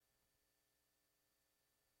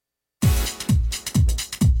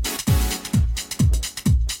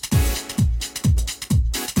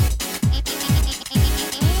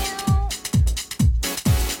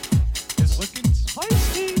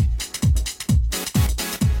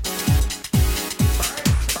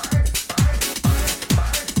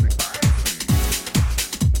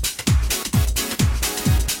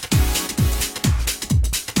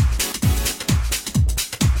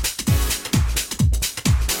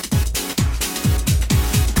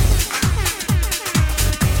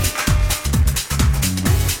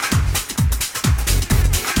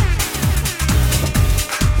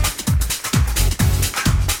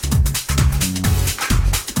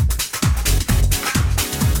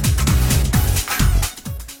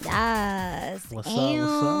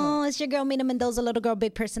your girl Mina Mendoza, little girl,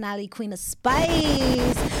 big personality, queen of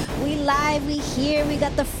spice. We live, we here, we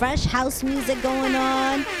got the fresh house music going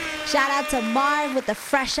on. Shout out to Marv with the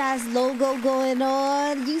fresh ass logo going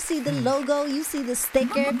on. You see the logo, you see the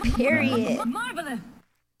sticker, period. Marvelous.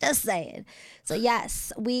 Just saying. So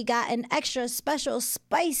yes, we got an extra special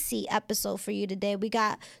spicy episode for you today. We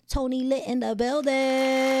got Tony Lit in the building.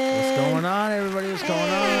 What's going on, everybody? What's going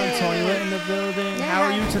on? Tony Lit in the building. Yeah. How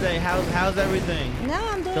are you today? How's everything? No,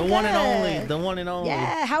 I'm doing the good. one and only. The one and only.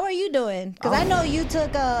 Yeah. How are you doing? Because I know you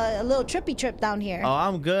took a little trippy trip down here. Oh,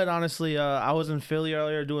 I'm good, honestly. I was in Philly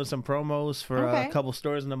earlier doing some promos for a couple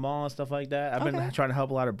stores in the mall and stuff like that. I've been trying to help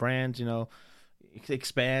a lot of brands,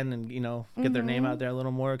 expand and get their name out there a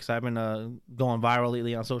little more, because I've been going viral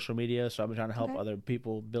lately on social media, so I've been trying to help other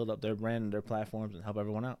people build up their brand and their platforms and help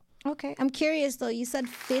everyone out. Okay, I'm curious though, you said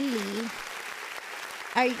Philly.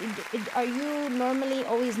 Are you normally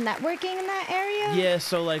always networking in that area? Yeah,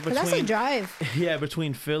 so like between, that's a drive. Yeah,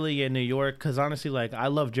 between Philly and New York, because honestly, like, I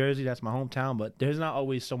love Jersey, that's my hometown, but there's not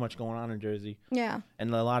always so much going on in Jersey. Yeah,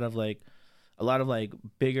 and a lot of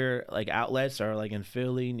bigger like outlets are like in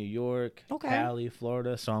Philly, New York, Cali,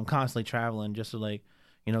 Florida. So I'm constantly traveling just to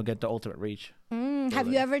get the ultimate reach. Have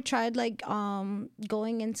you ever tried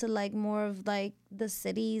going into like more of like the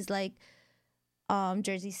cities like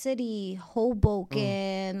Jersey City,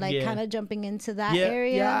 Hoboken, kind of jumping into that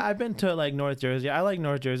area? Yeah, I've been to like North Jersey. I like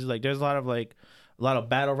North Jersey. Like there's a lot of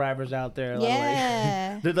battle rappers out there.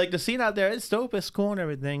 The scene out there, it's dope, it's cool and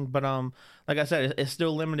everything, but like I said, it's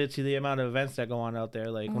still limited to the amount of events that go on out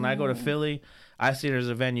there. Like when I go to Philly, I see there's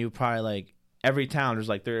a venue probably like every town. There's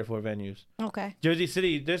like 3 or 4 venues. Okay. Jersey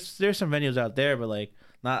City, there's some venues out there, but like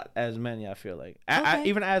not as many. I feel like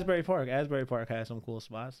even Asbury Park has some cool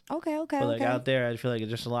spots. Okay. But like out there, I feel like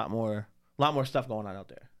it's just a lot more stuff going on out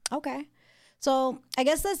there. Okay. So I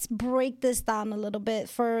guess let's break this down a little bit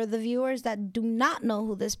for the viewers that do not know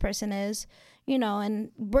who this person is,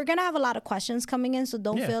 and we're going to have a lot of questions coming in. So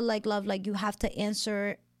don't feel like you have to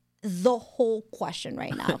answer the whole question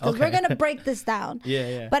right now, because we're going to break this down.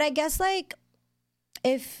 Yeah. But I guess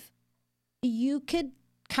if you could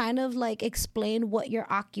kind of explain what your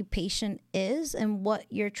occupation is and what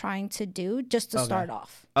you're trying to do just to start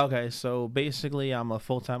off. Okay. So basically I'm a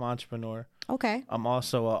full-time entrepreneur. Okay. I'm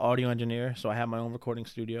also an audio engineer, so I have my own recording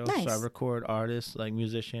studio. Nice. So I record artists like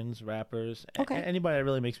musicians, rappers, anybody that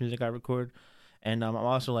really makes music I record. And I'm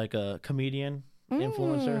also like a comedian,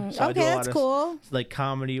 influencer. So I do a lot of cool. Like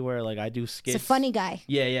comedy where like I do skits. It's a funny guy.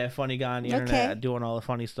 Yeah, funny guy on the internet doing all the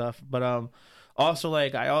funny stuff. But also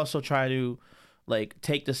like I also try to like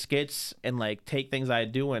take the skits and like take things I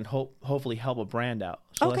do and hopefully help a brand out.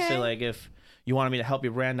 So let's say like if you wanted me to help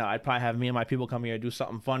your brand out, I'd probably have me and my people come here and do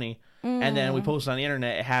something funny. And then we post it on the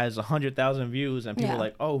internet. It has 100,000 views, and people are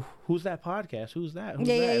like, "Oh, who's that podcast? Who's that? Who's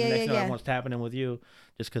that?" And the next thing everyone's tapping in with you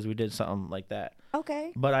just because we did something like that.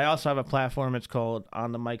 Okay. But I also have a platform. It's called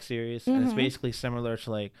On the Mic Series, and it's basically similar to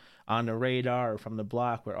like On the Radar or From the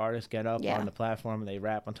Block, where artists get up on the platform and they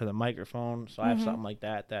rap onto the microphone. So I have something like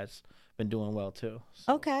that that's been doing well too.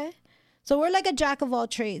 So. Okay. So we're like a jack of all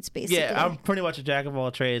trades, basically. Yeah, I'm pretty much a jack of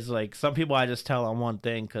all trades. Like some people, I just tell them one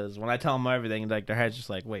thing, because when I tell them everything, like their head's just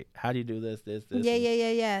like, "Wait, how do you do this?"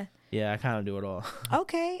 Yeah. Yeah, I kind of do it all.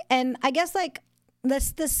 Okay, and I guess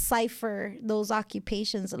let's decipher those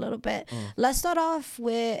occupations a little bit. Let's start off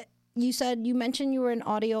with you mentioned you were an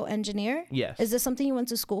audio engineer. Yes. Is this something you went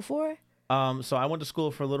to school for? So I went to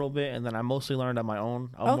school for a little bit, and then I mostly learned on my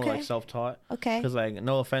own. I'm more like self-taught. Okay. Because like,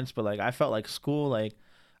 no offense, but like I felt like school like.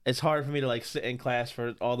 It's hard for me to like sit in class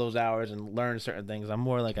for all those hours and learn certain things. I'm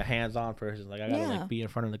more like a hands-on person. Like I gotta like be in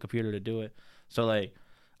front of the computer to do it. So like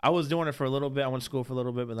I was doing it for a little bit. I went to school for a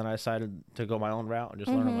little bit, but then I decided to go my own route and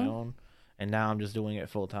just learn on my own. And now I'm just doing it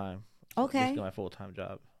full time. Okay. Basically my full-time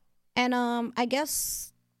job. And I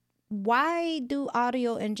guess why do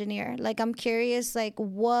audio engineer? Like I'm curious, like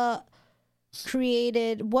what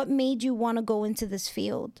made you want to go into this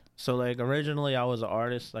field? So like originally I was an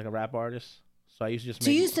artist, like a rap artist. So I used to just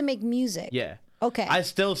you used to make music? Yeah. Okay. I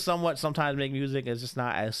still sometimes make music. It's just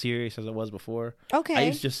not as serious as it was before. Okay. I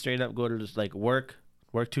used to just straight up go to just like work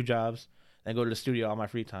 2 jobs, and go to the studio on my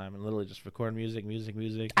free time and literally just record music.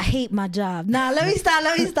 I hate my job. Nah, let me stop.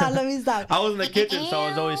 I was in the kitchen, so I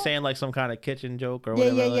was always saying like some kind of kitchen joke or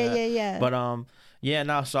whatever. Yeah. But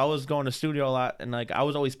so I was going to the studio a lot, and like I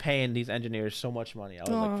was always paying these engineers so much money. I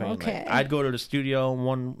was like I'd go to the studio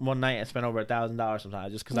one night and spend over $1,000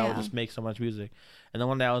 sometimes just because I would just make so much music. And then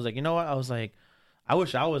one day I was like, you know what? I was like, I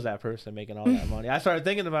wish I was that person making all that money. I started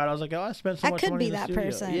thinking about it. I was like, oh, I spent so much money in the studio. I could be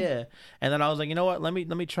that person. Yeah. And then I was like, you know what? Let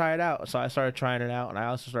me try it out. So I started trying it out, and I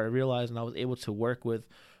also started realizing I was able to work with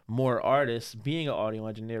more artists being an audio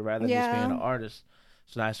engineer rather than just being an artist.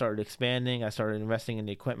 So then I started expanding. I started investing in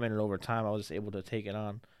the equipment, and over time, I was just able to take it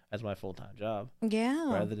on as my full-time job.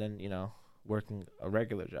 Yeah. Rather than, working a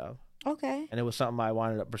regular job. Okay. And it was something I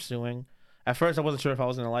wound up pursuing. At first, I wasn't sure if I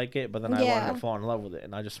was going to like it, but then I wound up falling in love with it.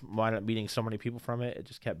 And I just wound up meeting so many people from it. It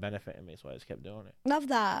just kept benefiting me, so I just kept doing it. Love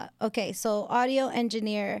that. Okay, so audio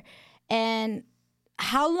engineer. And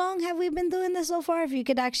how long have we been doing this so far? If you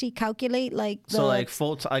could actually calculate, like,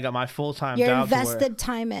 I got my full-time your job. Invested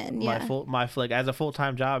time in, as a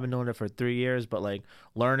full-time job, I've been doing it for 3 years, but like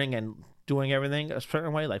learning and doing everything a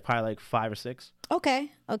certain way, like probably like 5 or 6.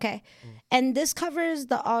 Okay. And this covers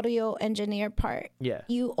the audio engineer part. Yeah.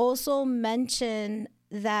 You also mentioned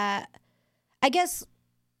that, I guess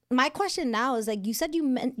my question now is, like, you said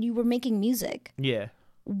you were making music. Yeah.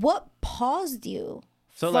 What paused you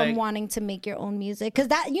from wanting to make your own music? Because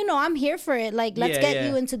that, I'm here for it. Like, let's get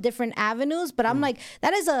you into different avenues. But I'm like,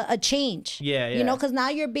 that is a change. Yeah. Because now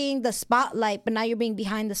you're being the spotlight, but now you're being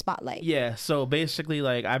behind the spotlight. Yeah. So basically,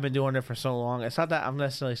 like, I've been doing it for so long. It's not that I'm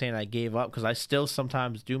necessarily saying I gave up, because I still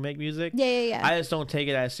sometimes do make music. Yeah. I just don't take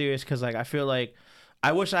it as serious, because, like, I feel like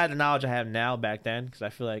I wish I had the knowledge I have now back then, because I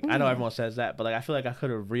feel like, I know everyone says that, but like, I feel like I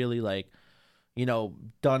could have really, like,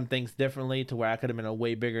 done things differently to where I could have been a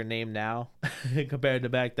way bigger name now compared to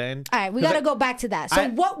back then. All right, we got to go back to that. So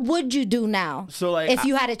what would you do now if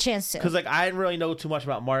you had a chance to? Because, like, I didn't really know too much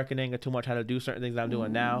about marketing or too much how to do certain things that I'm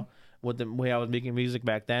doing now with the way I was making music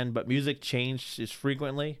back then. But music changes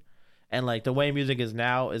frequently. And, like, the way music is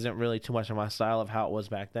now isn't really too much of my style of how it was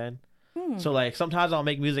back then. So, like, sometimes I'll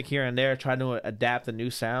make music here and there, try to adapt a new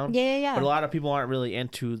sound. Yeah. But a lot of people aren't really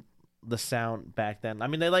into the sound back then. I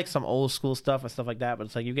mean, they like some old school stuff and stuff like that, but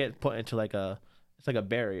it's like you get put into like it's like a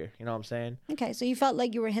barrier, you know what I'm saying? Okay, so you felt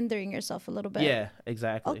like you were hindering yourself a little bit. Yeah,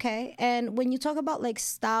 exactly. Okay, and when you talk about like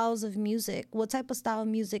styles of music, what type of style of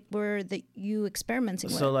music were you experimenting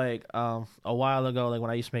with? So like a while ago, like when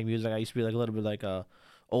I used to make music, I used to be like a little bit like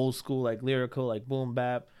old school, like lyrical, like boom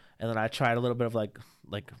bap, and then I tried a little bit of like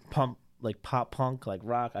pop punk, like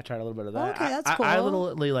rock. I tried a little bit of that. Okay, that's cool. I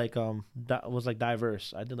literally like was like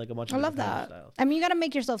diverse. I did like a bunch of I love that. Styles. I mean, you got to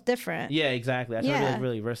make yourself different. Yeah, exactly. I try to be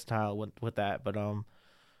really versatile with that. But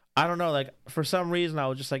I don't know. Like for some reason, I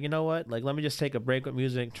was just like, you know what? Like let me just take a break with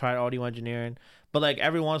music, try audio engineering. But like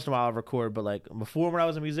every once in a while, I'll record. But like before, when I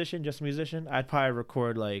was just a musician, I'd probably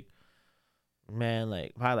record like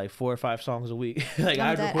probably like 4 or 5 songs a week. Like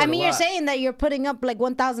I mean, you're saying that you're putting up like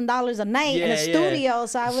 $1,000 a night in a studio,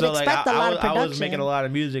 so I would expect a lot of production. I was making a lot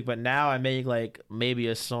of music, but now I make like maybe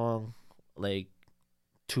a song, like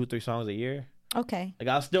 2-3 songs a year. Okay. Like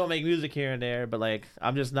I'll still make music here and there, but like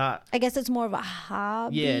I'm just not. I guess it's more of a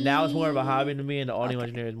hobby. Yeah, now it's more of a hobby to me, and the audio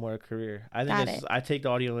engineering is more a career. I think I take the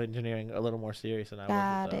audio engineering a little more serious than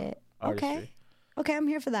I work with artistry. Okay, I'm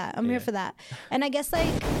here for that. I'm here for that. And I guess like,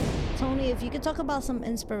 Tony, if you could talk about some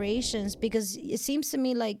inspirations, because it seems to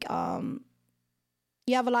me like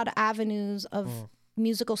you have a lot of avenues of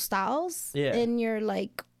musical styles in your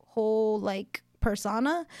like whole like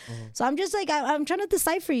persona. So I'm just like, I'm trying to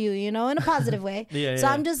decipher you, in a positive way.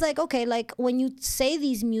 I'm just like, okay, like when you say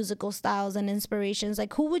these musical styles and inspirations,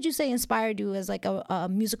 like who would you say inspired you as like a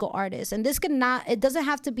musical artist? And this it doesn't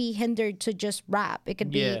have to be hindered to just rap. It could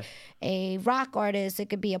be a rock artist. It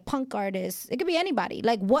could be a punk artist. It could be anybody.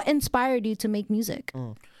 Like what inspired you to make music?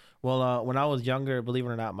 Well, when I was younger, believe it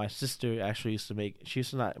or not, my sister actually she used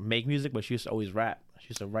to not make music, but she used to always rap. She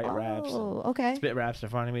used to write raps and spit raps in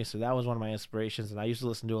front of me. So that was one of my inspirations. And I used to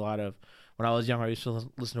listen to a lot of, when I was younger, I used to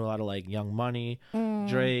listen to a lot of like Young Money,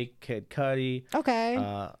 Drake, Kid Cudi. Okay.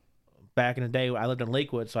 Back in the day, I lived in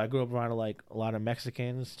Lakewood, so I grew up around like a lot of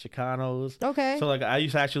Mexicans, Chicanos. Okay. So like I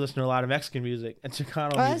used to actually listen to a lot of Mexican music and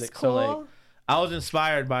Chicano music. That's cool. So like I was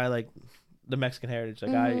inspired by like the Mexican heritage.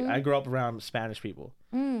 Like I grew up around Spanish people.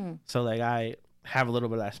 So like I have a little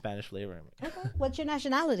bit of that Spanish flavor in me. Okay. What's your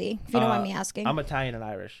nationality, if you don't mind me asking? I'm Italian and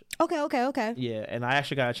Irish. Okay. Yeah, and I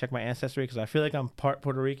actually gotta check my ancestry because I feel like I'm part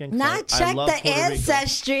Puerto Rican. Check the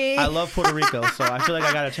ancestry. I love Puerto Rico, so I feel like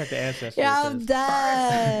I gotta check the ancestry. Yeah, I'm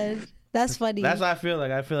done. That's funny. That's what I feel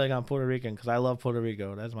like. I feel like I'm Puerto Rican because I love Puerto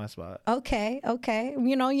Rico. That's my spot. Okay.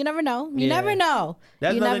 You never know. You never know.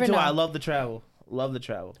 That's nothing too. I love to travel.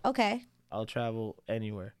 Okay. I'll travel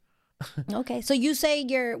anywhere. Okay, so you say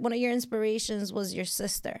one of your inspirations was your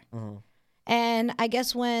sister. And I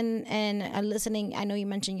guess listening, I know you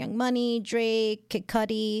mentioned Young Money, Drake, Kid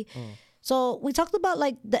Cudi. So we talked about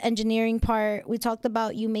like the engineering part. We talked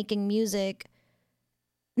about you making music.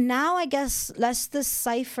 Now I guess let's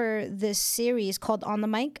decipher this series called On the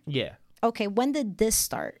Mic. Yeah. Okay, when did this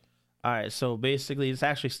start? All right, so basically it's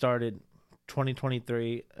actually started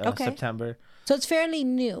 2023 September. So it's fairly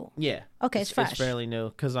new. Yeah. Okay, it's fresh. It's fairly new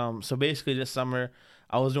because so basically this summer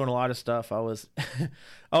I was doing a lot of stuff. I was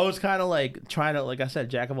kind of like trying to, like I said,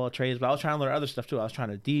 jack of all trades, but I was trying to learn other stuff too. I was trying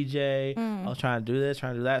to DJ. I was trying to do this,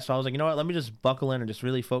 trying to do that. So I was like, you know what? Let me just buckle in and just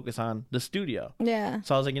really focus on the studio. Yeah.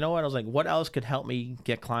 So I was like, you know what? I was like, what else could help me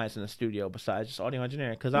get clients in the studio besides just audio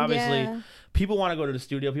engineering? Because obviously people want to go to the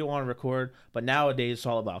studio, people want to record, but nowadays it's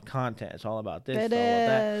all about content. It's all about this, it's all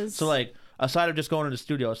about that. So like, aside of just going to the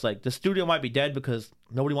studio, it's like the studio might be dead because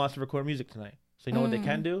nobody wants to record music tonight. So you know what they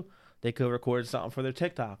can do? They could record something for their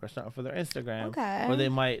TikTok or something for their Instagram. Okay. Or they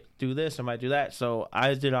might do this or might do that. So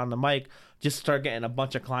I did on the mic, just start getting a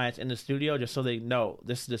bunch of clients in the studio just so they know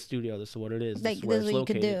this is the studio, this is what it is. This is where it's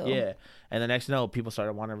located. You could do. Yeah. And the next thing you know, people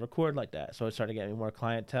started wanting to record like that. So it started getting more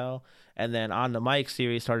clientele. And then on the mic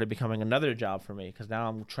series started becoming another job for me because now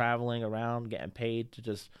I'm traveling around, getting paid to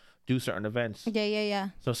just do certain events. Yeah.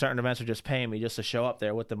 So certain events are just paying me just to show up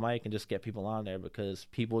there with the mic and just get people on there because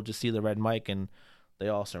people just see the red mic and they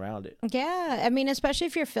all surround it. Yeah. I mean, especially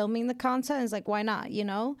if you're filming the content, it's like, why not, you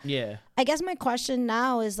know? Yeah. I guess my question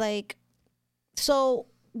now is like, so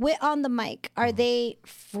with on the mic, are they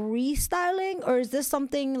freestyling or is this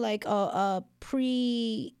something like a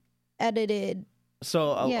pre-edited?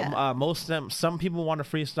 So most of them, some people want to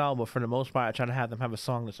freestyle, but for the most part, I try to have them have a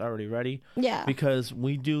song that's already ready. Yeah. Because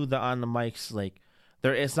we do the on the mics, like,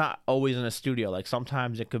 it's not always in a studio. Like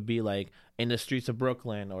sometimes it could be like in the streets of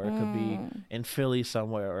Brooklyn, or it could be in Philly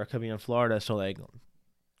somewhere, or it could be in Florida. So like,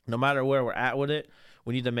 no matter where we're at with it,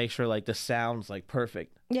 we need to make sure like the sound's like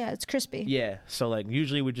perfect. Yeah, it's crispy. Yeah. So like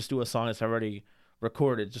usually we just do a song that's already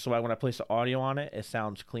recorded, just so like when I place the audio on it, it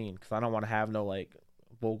sounds clean because I don't want to have no like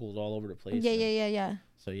vocals all over the place. Yeah.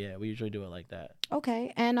 So yeah, we usually do it like that.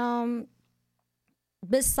 Okay, and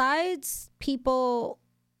besides people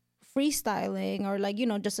freestyling or like, you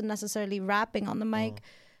know, just necessarily rapping on the mic,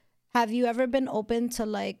 have you ever been open to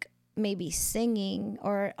like maybe singing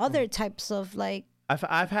or other types of like?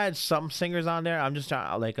 I've had some singers on there. I'm just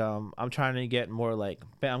trying like I'm trying to get more like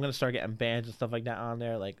I'm gonna start getting bands and stuff like that on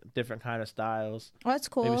there, like different kind of styles. Oh, that's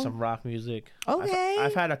cool. Maybe some rock music. Okay.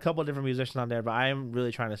 I've had a couple different musicians on there, but I am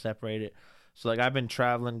really trying to separate it. So like I've been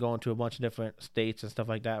traveling, going to a bunch of different states and stuff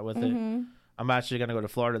like that with it. I'm actually going to go to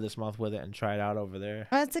Florida this month with it and try it out over there.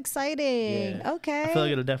 That's exciting. Yeah. Okay. I feel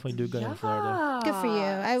like it'll definitely do good in Florida. Good for you.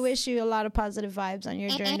 I wish you a lot of positive vibes on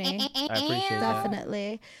your journey. I appreciate that.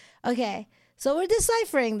 Definitely. Okay. So we're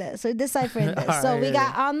deciphering this. So we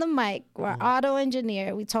got on the mic. We're auto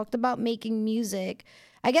engineer. We talked about making music.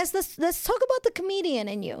 I guess let's talk about the comedian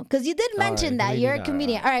in you. Because you did mention that. You're a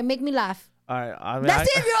comedian. All right, make me laugh. All right. I mean,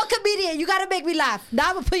 Let's see if you're a comedian. You got to make me laugh. Now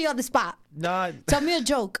I'm going to put you on the spot. No. Tell me a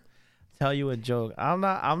joke. Tell you a joke. I'm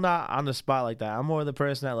not on the spot like that. I'm more the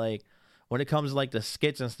person that like when it comes to like the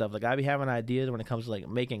skits and stuff, like I be having ideas when it comes to like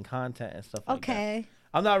making content and stuff like that.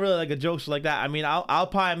 I'm not really like a jokester like that. I mean, I'll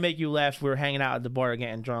probably make you laugh if we're hanging out at the bar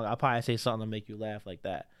getting drunk. I'll probably say something to make you laugh like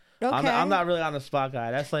that. Okay. I'm not really on the spot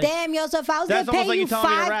guy. That's like damn, yo. So if I was gonna pay you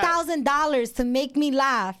 $5,000 to make me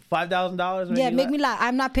laugh, $5,000? Yeah, make me laugh.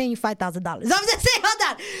 I'm not paying you $5,000. I'm just saying,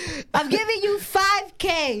 hold on. I'm giving you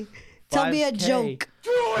 $5K. Tell me a joke.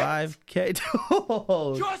 $5K.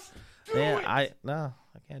 Just do it. I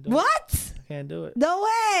can't do it. What? I can't do it. No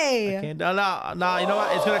way. I can't. No. You know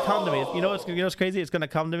what? It's gonna come to me. You know what's crazy? It's gonna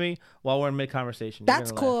come to me while we're in mid conversation.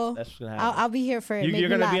 That's cool. Laugh. That's what's gonna happen. I'll be here for it. You're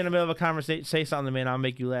gonna be in the middle of a conversation, say something to me, and I'll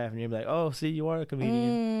make you laugh, and you'll be like, "Oh, see, you are a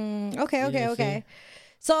comedian." Okay.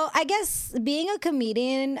 So I guess being a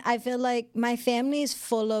comedian, I feel like my family is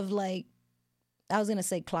full of like, I was gonna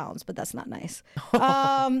say clowns, but that's not nice.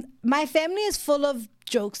 My family is full of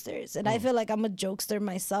jokesters, and I feel like I'm a jokester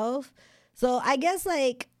myself. So I guess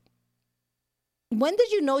like, when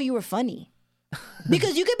did you know you were funny?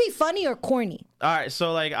 Because you could be funny or corny. All right,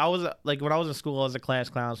 so like I was like when I was in school, I was a class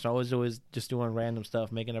clown, so I was always just doing random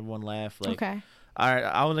stuff, making everyone laugh. Like, okay. All right,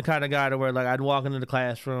 I was the kind of guy to where like I'd walk into the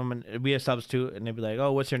classroom and it'd be a substitute, and they'd be like,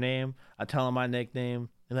 "Oh, what's your name?" I tell them my nickname.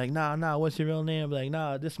 They're like, nah, what's your real name? I'd be like,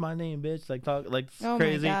 nah, this is my name, bitch. Like, talk, like, it's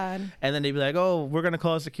crazy. My God. And then they'd be like, oh, we're going to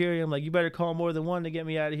call security. I'm like, you better call more than one to get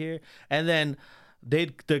me out of here. And then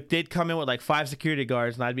they'd come in with like 5 security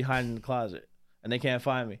guards, and I'd be hiding in the closet, and they can't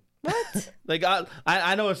find me. What? Like,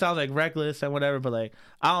 I know it sounds like reckless and whatever, but like,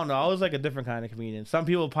 I don't know. I was like a different kind of comedian. Some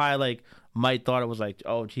people probably like might thought it was like,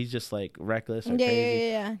 oh, he's just like reckless or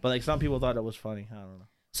crazy. Yeah. But like some people thought it was funny. I don't know.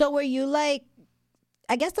 So were you like,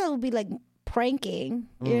 I guess that would be like pranking,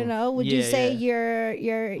 you know? Would you say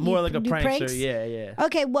you're more like a prankster? Pranks? Yeah.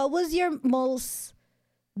 Okay, what was your most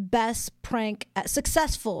best prank,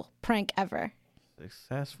 successful prank ever?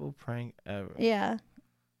 Successful prank ever. Yeah.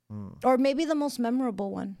 Or maybe the most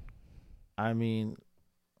memorable one. I mean,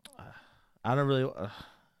 I don't really.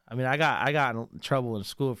 I mean, I got in trouble in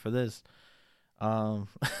school for this. What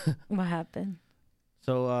happened?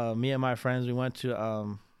 So me and my friends, we went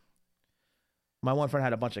to my one friend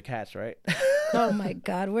had a bunch of cats, right? Oh my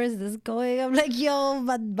God, where's this going? I'm like, yo,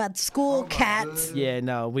 but school cats. Yeah,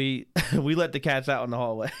 no, we let the cats out in the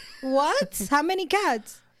hallway. What? How many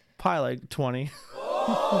cats? Probably like 20.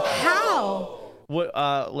 How?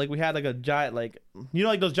 What? Like we had like a giant, like, you know,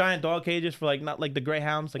 like those giant dog cages for like, not like the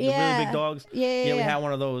greyhounds, like the really big dogs. Yeah. We had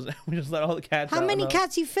one of those. We just let all the cats out. How many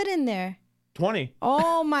cats you fit in there? 20.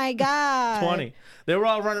 Oh my God. 20. They were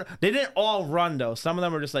all running. They didn't all run though. Some of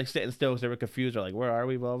them were just like sitting still because they were confused. They're like, where are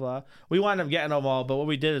we? Blah, blah. We wound up getting them all, but what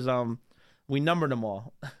we did is we numbered them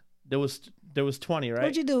all. There was 20, right?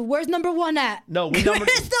 What'd you do? Where's number 1 at? No, we numbered.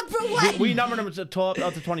 Where's number 1? We numbered them to 12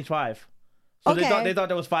 up to 25. So okay. they thought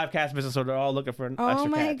there was 5 cats missing, so they're all looking for an extra cat. Oh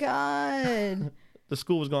my God. The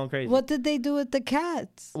school was going crazy. What did they do with the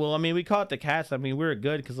cats? Well, I mean, we caught the cats. I mean, we were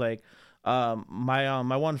good because like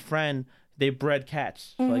my one friend, they bred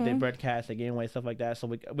cats. So like they bred cats, they gave away stuff like that. So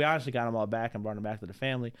we honestly got them all back and brought them back to the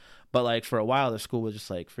family. But like for a while, the school was just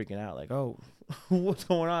like freaking out, like, oh, what's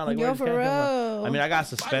going on? Like, yo, for real. I mean, I got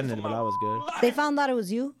suspended, but I was good. They found out it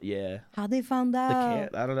was you? Yeah. How they found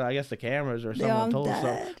out? I don't know. I guess the cameras or someone told us.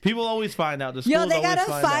 So people always find out. The yo, they gotta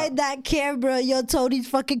find that camera. Yo, Tony's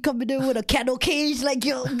fucking coming in with a kennel cage. Like,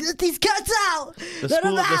 yo, get these cats out.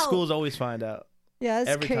 The schools always find out. Yeah,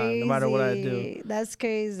 that's every crazy. time, no matter what I do. That's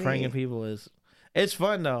crazy. Pranking people it's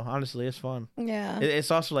fun though. Honestly, it's fun. Yeah.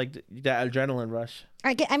 It's also like that adrenaline rush.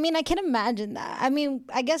 I can imagine that. I mean,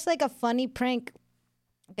 I guess like a funny prank,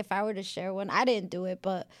 if I were to share one, I didn't do it,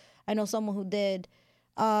 but I know someone who did.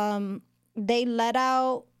 They let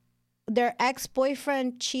out their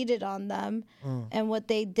ex-boyfriend cheated on them, and what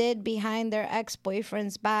they did behind their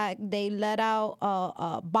ex-boyfriend's back, they let out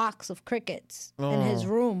a box of crickets in his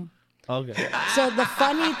room. Okay. So the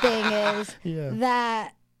funny thing is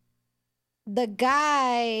that the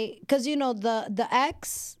guy, because you know the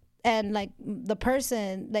ex and like the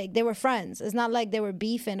person, like they were friends. It's not like they were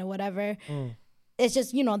beefing or whatever. It's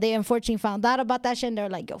just, you know, they unfortunately found out about that shit and they're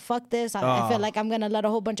like, yo, fuck this. I feel like I'm gonna let a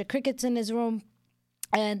whole bunch of crickets in his room.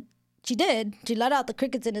 And she did. She let out the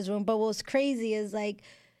crickets in his room. But what's crazy is like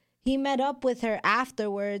he met up with her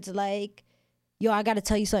afterwards, like, yo, I gotta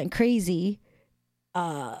tell you something crazy.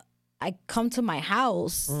 I come to my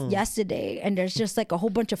house yesterday and there's just like a whole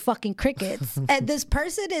bunch of fucking crickets. And this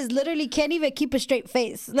person is literally can't even keep a straight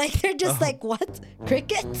face. Like they're just like, what?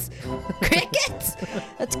 Crickets? Crickets?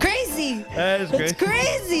 That's crazy. That's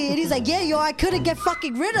crazy. And he's like, yeah, yo, I couldn't get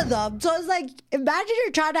fucking rid of them. So it's like, imagine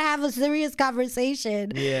you're trying to have a serious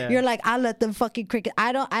conversation. Yeah. You're like, I'll let them fucking cricket.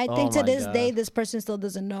 I think to this day, this person still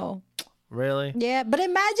doesn't know. Really? Yeah. But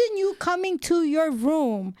imagine you coming to your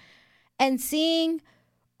room and seeing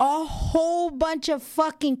a whole bunch of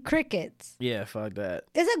fucking crickets. Yeah, fuck that.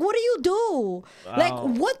 It's like, what do you do? Like,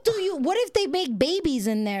 what if they make babies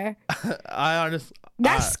in there?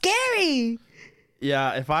 That's scary.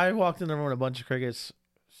 Yeah, if I walked in the room with a bunch of crickets,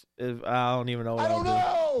 I don't even know what I would do.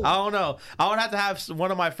 I don't know. I would have to have one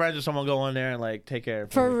of my friends or someone go in there and like take care of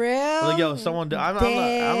it. For real? Like, yo, someone I'm not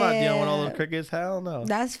dealing with all those crickets. Hell no.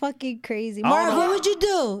 That's fucking crazy. Marv, what would you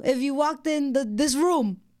do if you walked in this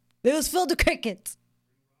room? It was filled with crickets.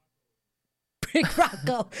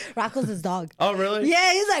 Rocco. Rocco's his dog. Oh, really?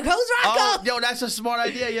 Yeah, he's like, who's Rocco? Oh, yo, that's a smart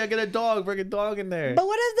idea. Yeah, get a dog. Bring a dog in there. But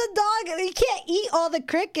what if the dog, he can't eat all the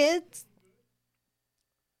crickets?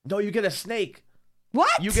 No, you get a snake.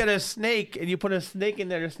 What? You get a snake and you put a snake in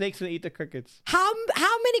there. The snake's going to eat the crickets. How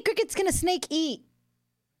many crickets can a snake eat?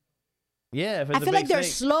 Yeah, if it's I feel like they're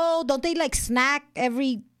slow. Don't they like snack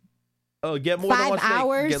every... Oh, get more than 1 snake. 5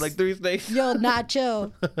 hours. Get like 3 snakes. Yo,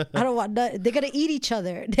 nacho. I don't want that. They're gonna eat each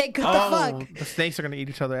other. What the fuck? The snakes are gonna eat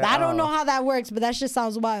each other. I don't know how that works, but that just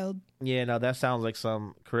sounds wild. Yeah, no, that sounds like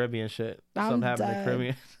some Caribbean shit. Something happened in the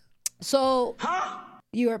Caribbean. So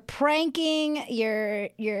you're pranking.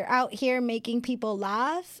 You're out here making people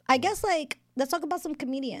laugh. I guess like let's talk about some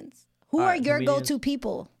comedians. Who are your go-to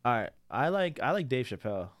people? All right, I like Dave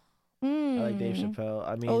Chappelle. I like Dave Chappelle.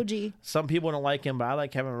 I mean, OG. Some people don't like him, but I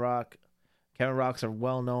like Kevin Rock. Kevin Rock's a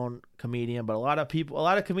well-known comedian, but a lot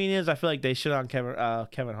of comedians, I feel like they shit on Kevin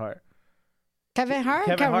Hart. Kevin Hart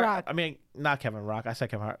or Kevin Rock? I mean, not Kevin Rock. I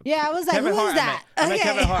said Kevin Hart. Yeah, I was like, who is that? I meant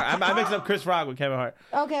Kevin Hart. I mixed up Chris Rock with Kevin Hart.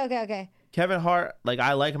 Okay. Kevin Hart, like,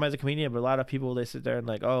 I like him as a comedian, but a lot of people, they sit there and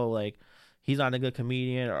like, oh, like, he's not a good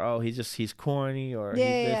comedian, or oh, he's corny, or he's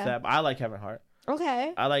this, that. But I like Kevin Hart.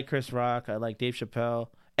 Okay. I like Chris Rock. I like Dave Chappelle.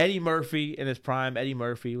 Eddie Murphy in his prime. Eddie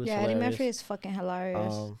Murphy was hilarious. Eddie Murphy is fucking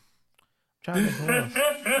hilarious. Trying to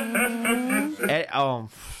think who else.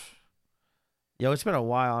 Yo, it's been a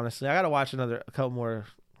while, honestly. I gotta watch a couple more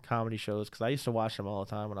comedy shows because I used to watch them all the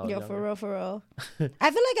time when I was younger. For real. I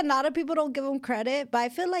feel like a lot of people don't give him credit, but I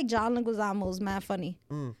feel like John Leguizamo's mad funny.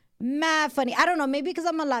 Mad funny. I don't know, maybe because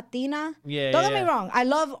I'm a Latina. Yeah. Don't get me wrong. I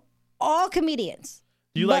love all comedians.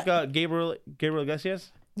 Do you like Gabriel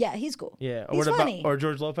Iglesias? Yeah, he's cool. Yeah, he's funny. Or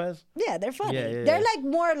George Lopez. Yeah, they're funny. They're like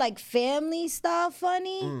more like family style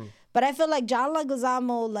funny. But I feel like John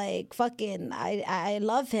Leguizamo, like fucking, I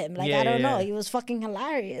love him. Like I don't know, he was fucking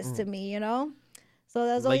hilarious to me, you know. So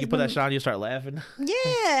that's like you put that shot on, you start laughing.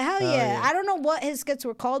 Yeah, hell yeah. I don't know what his skits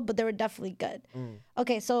were called, but they were definitely good.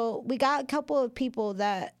 Okay, so we got a couple of people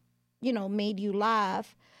that, you know, made you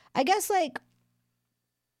laugh. I guess like,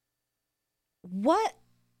 what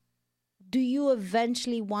do you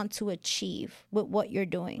eventually want to achieve with what you're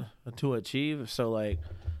doing? To achieve, so like,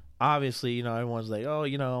 obviously, you know, everyone's like, oh,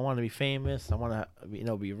 you know, I want to be famous. I want to, you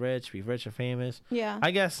know, be rich and famous. Yeah.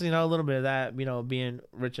 I guess, you know, a little bit of that, you know, being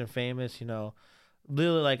rich and famous, you know,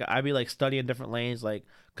 literally like I'd be like studying different lanes, like,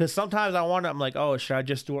 because sometimes I'm like, oh, should I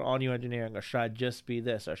just do audio engineering, or should I just be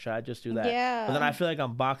this, or should I just do that? Yeah. But then I feel like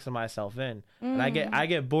I'm boxing myself in, and I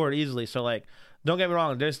get bored easily. So like, don't get me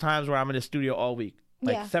wrong, there's times where I'm in the studio all week.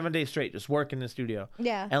 Like 7 days straight, just working in the studio.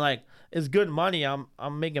 Yeah. And like, it's good money. I'm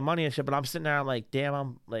making money and shit, but I'm sitting there, I'm like,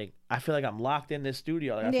 damn, I feel like I'm locked in this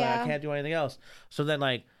studio. Like, I feel like I can't do anything else. So then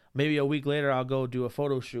like, maybe a week later, I'll go do a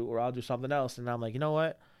photo shoot, or I'll do something else. And I'm like, you know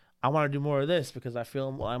what? I want to do more of this because I feel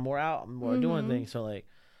I'm more out. I'm more doing things. So like,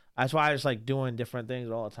 that's why I just like doing different things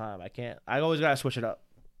all the time. I always got to switch it up.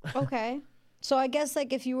 Okay. So I guess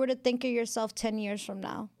like if you were to think of yourself 10 years from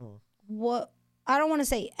now, what, I don't want to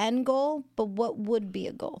say end goal, but what would be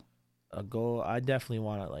a goal? A goal, I definitely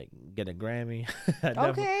want to like get a Grammy.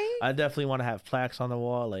 I definitely want to have plaques on the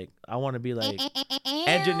wall. Like, I want to be like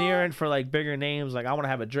engineering for like bigger names. Like, I want to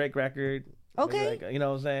have a Drake record. Okay. Like, you know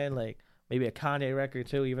what I'm saying? Like, maybe a Kanye record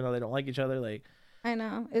too, even though they don't like each other. Like, I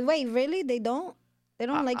know. Wait, really? They don't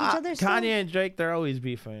like each other? Kanye and Drake, they're always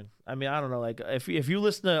beefing. I mean, I don't know. Like, if you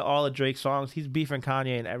listen to all of Drake's songs, he's beefing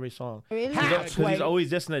Kanye in every song. Really? Because he's always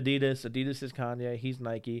dissing Adidas. Adidas is Kanye. He's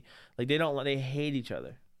Nike. Like, they hate each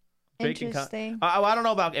other. Drake Interesting. I don't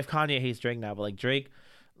know about if Kanye hates Drake now, but like Drake,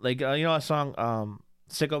 like you know a song,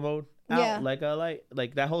 Sicko Mode. Yeah. Like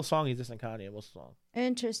that whole song, he's dissing Kanye most of the song.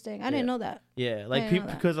 Interesting. I didn't know that. Yeah, like people,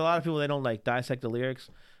 because a lot of people, they don't like dissect the lyrics.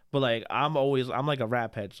 But like I'm like a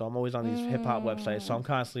rap head, so I'm always on these hip hop websites. So I'm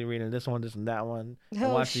constantly reading this one, this and that one,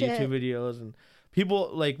 and watching YouTube videos. And people,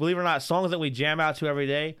 like, believe it or not, songs that we jam out to every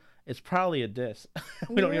day, it's probably a diss.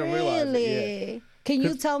 We don't even realize it. Yeah. Can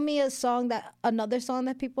you tell me another song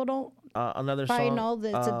that people don't another probably song know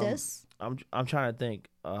that it's a diss? I'm trying to think.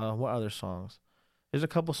 What other songs? There's a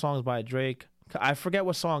couple songs by Drake. I forget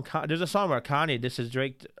what song. There's a song where Kanye disses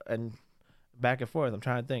Drake and back and forth. I'm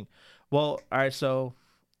trying to think. Well, all right, so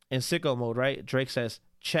in Sicko Mode, right? Drake says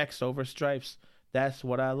checks over stripes. That's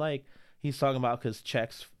what I like. He's talking about because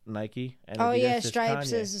checks Nike and Adidas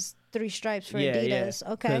stripes is 3 stripes for Adidas.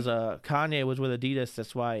 Okay. Because Kanye was with Adidas.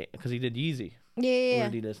 That's why, because he did Yeezy. Yeah.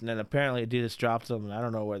 With Adidas, and then apparently Adidas dropped them, and I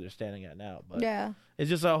don't know where they're standing at now. But it's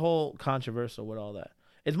just a whole controversial with all that.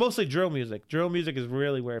 It's mostly drill music. Drill music is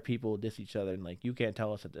really where people diss each other, and like, you can't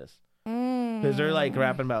tell us a diss. Because they're like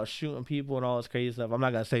rapping about shooting people and all this crazy stuff. I'm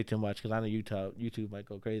not gonna say too much because I know YouTube might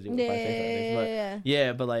go crazy if I say something.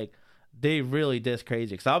 But but like, they really diss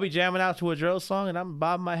crazy. Because I'll be jamming out to a drill song and I'm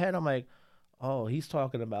bobbing my head. I'm like, oh, he's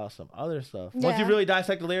talking about some other stuff. Once you really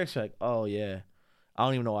dissect the lyrics, you're like, oh yeah, I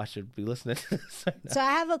don't even know I should be listening to this right now. So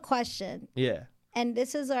I have a question. Yeah. And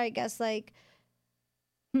this is, I guess, like,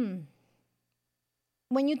 when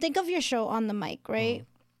you think of your show on the mic, right?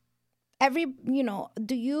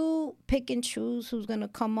 Do you pick and choose who's going to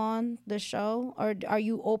come on the show, or are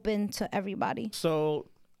you open to everybody? So,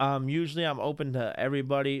 usually I'm open to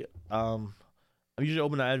everybody. I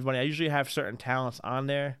usually have certain talents on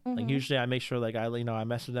there. Like, usually I make sure, like, I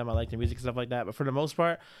mess with them. I like the music and stuff like that. But for the most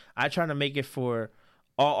part, I try to make it for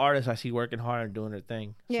all artists I see working hard and doing their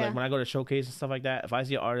thing. So, like, when I go to showcase and stuff like that, if I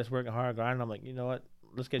see an artist working hard, grinding, I'm like, you know what?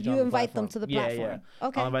 Let's get you on the invite them to the platform. Yeah.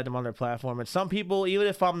 Okay. I'll invite them on their platform. And some people, even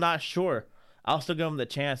if I'm not sure, I'll still give them the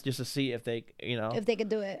chance just to see if they, if they could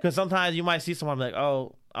do it. Because sometimes you might see someone like,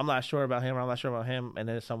 oh, I'm not sure about him, or I'm not sure about him, and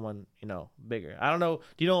then it's someone, bigger. I don't know.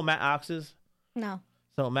 Do you know who Matt Ox is? No.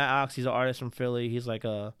 So Matt Ox, he's an artist from Philly. He's like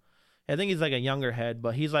I think he's like a younger head,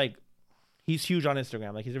 but he's huge on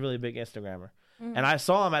Instagram. Like, he's a really big Instagrammer. And I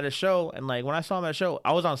saw him at a show, and like, when I saw him at a show,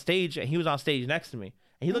 I was on stage and he was on stage next to me.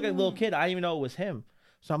 And he looked like a little kid. I didn't even know it was him.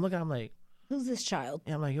 So I'm looking, I'm like, who's this child?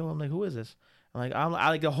 And I'm like, who is this? I'm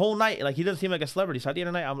like the whole night, like, he doesn't seem like a celebrity. So at the end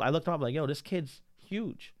of the night, I looked him up, like, yo, this kid's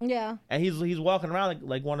huge. Yeah. And he's walking around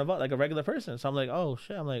like one of us, like a regular person. So I'm like, oh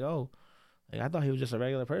shit. I'm like, oh, like I thought he was just a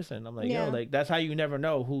regular person. I'm like, yo, like that's how you never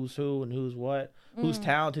know who's who and who's what, who's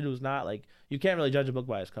talented, who's not. Like you can't really judge a book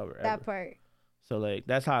by its cover. That part. So like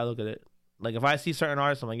that's how I look at it. Like if I see certain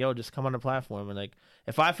artists, I'm like, yo, just come on the platform. And like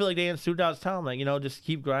if I feel like they ain't suited out, tell them, like, you know, just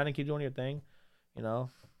keep grinding, keep doing your thing. You know,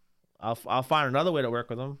 I'll find another way to work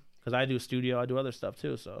with them because I do studio, I do other stuff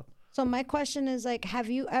too. So my question is like, have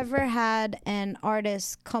you ever had an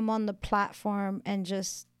artist come on the platform and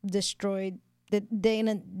just destroyed? They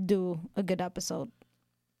didn't do a good episode.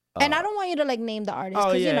 And I don't want you to like name the artist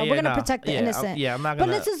because you know we're gonna protect the innocent. I'm not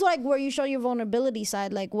gonna. But this is like where you show your vulnerability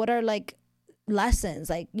side. Like, what are like lessons?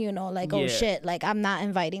 Like, you know, like oh shit, like I'm not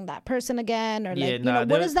inviting that person again, or like you know,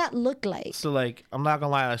 what does that look like? So like, I'm not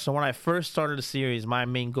gonna lie. Like, so when I first started the series, my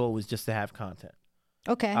main goal was just to have content.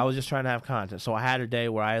 Okay. I was just trying to have content. So I had a day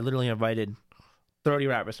where I literally invited 30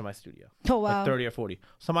 rappers to my studio. Oh wow. Like 30 or 40.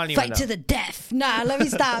 Somebody fight to the death. Nah, let me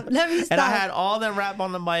stop. And I had all them rap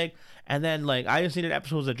on the mic. And then like I just needed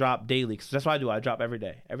episodes to drop daily. Cause that's what I do. I drop every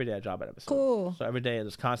day. Every day I drop an episode. Cool. So every day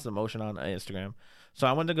there's constant motion on Instagram. So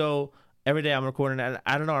I went to go every day I'm recording. And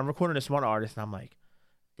I don't know. I'm recording this one artist and I'm like,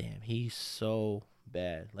 damn, he's so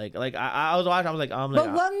bad. Like I was watching. I was like,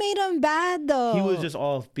 but what made him bad though? He was just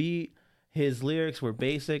off beat. His lyrics were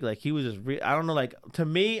basic. Like he was just I don't know. Like to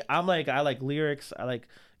me, I'm like I like lyrics. I like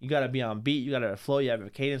you gotta be on beat. You gotta flow. You have a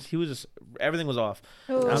cadence. He was just everything was off.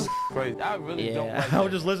 Crazy. I really don't. Like I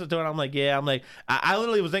would just listen to it. I'm like, I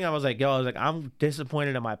literally was thinking. I was like, I'm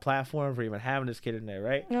disappointed in my platform for even having this kid in there,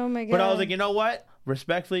 right? Oh my god. But I was like, you know what?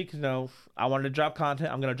 Respectfully, because you know I wanted to drop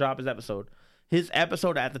content. I'm gonna drop his episode. His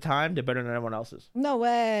episode at the time did better than everyone else's. No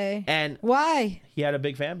way. And why? He had a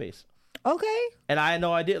big fan base. Okay. And I had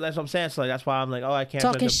no idea. That's what I'm saying. So like, that's why I'm like, I can't.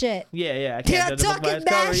 Talking shit. Yeah. I can't. Talking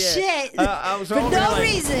bad shit. For no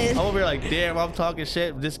reason. I'm over here like, damn, I'm talking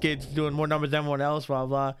shit. This kid's doing more numbers than everyone else, blah,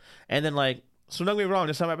 blah. And then like, so don't get me wrong.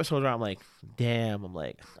 There's some episodes where I'm like, damn,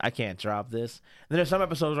 I can't drop this. And then there's some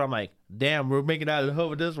episodes where I'm like, damn, we're making it out of the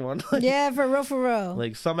hood with this one. Yeah, for real.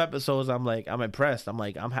 Like some episodes, I'm like, I'm impressed. I'm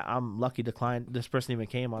like, I'm lucky this person even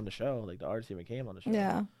came on the show. Like the artist even came on the show.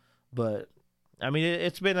 Yeah. But I mean,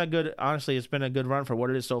 it's been a good run for what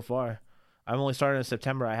it is so far. I've only started in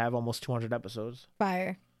September. I have almost 200 episodes.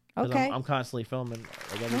 Fire. Okay. I'm constantly filming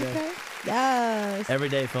like every day. Yes. Every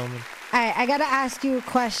day filming. All right, I got to ask you a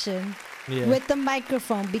question. Yeah. With the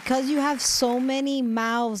microphone, because you have so many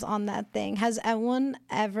mouths on that thing, has anyone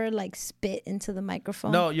ever like spit into the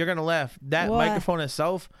microphone? No, you're going to laugh. That microphone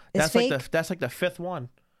itself, that's like the fifth one.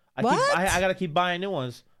 I got to keep buying new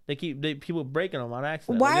ones. People breaking them on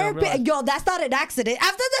accident. That's not an accident.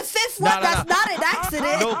 After the fifth one, that's not an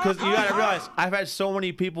accident. No, because you gotta realize I've had so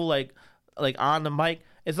many people like on the mic.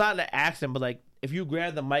 It's not an accident, but like if you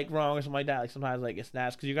grab the mic wrong or something like that, like sometimes like it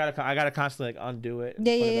snaps because I gotta constantly like undo it.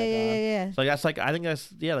 Yeah. So that's like I think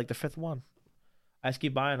that's like the fifth one. I just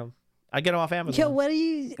keep buying them. I get them off Amazon. Yo, what are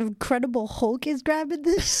you? Incredible Hulk is grabbing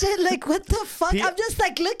this shit. Like, what the fuck? I'm just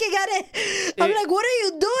like looking at it. I'm like, what are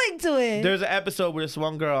you doing to it? There's an episode where this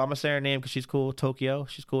one girl, I'm gonna say her name because she's cool. Tokyo.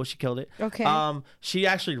 She's cool. She killed it. Okay. She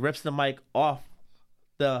actually rips the mic off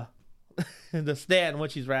the stand when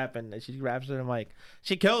she's rapping. And she raps in the mic.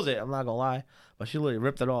 She kills it. I'm not gonna lie, but she literally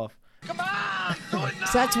ripped it off. Come on, do it now.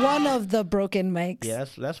 So that's one of the broken mics. Yeah,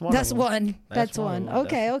 that's one. That's one.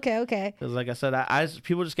 Okay. Because like I said,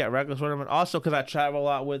 people just get reckless with them, and also because I travel a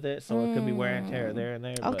lot with it, so it could be wear and tear there and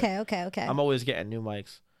there. Okay. I'm always getting new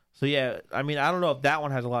mics. So yeah, I mean, I don't know if that one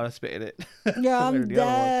has a lot of spit in it. Yeah, I'm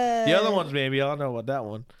dead. The other ones maybe I don't know about that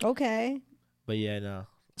one. Okay. But yeah, no.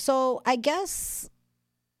 So I guess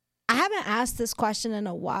I haven't asked this question in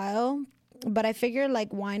a while. But I figured,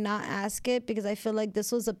 like, why not ask it? Because I feel like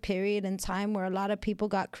this was a period in time where a lot of people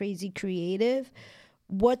got crazy creative.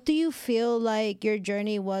 What do you feel like your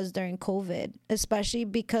journey was during COVID? Especially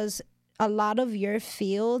because a lot of your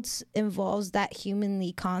fields involves that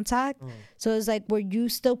humanly contact. So it's like, were you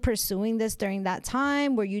still pursuing this during that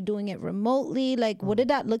time? Were you doing it remotely? Like, what did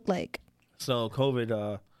that look like? So COVID,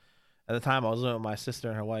 at the time I was living with my sister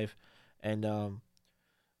and her wife. And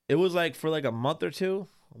it was like for like a month or two.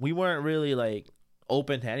 We weren't really like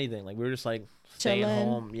open to anything. Like we were just like staying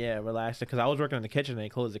home, relaxing. Because I was working in the kitchen and they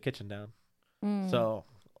closed the kitchen down. So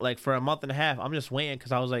like for a month and a half, I'm just waiting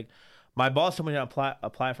because I was like, my boss told me to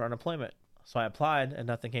apply for unemployment. So I applied and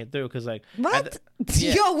nothing came through because like what?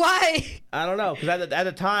 Yo, why? I don't know because at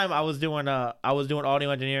the time I was doing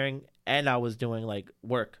audio engineering and I was doing like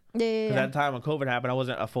work. Because at the time when COVID happened, I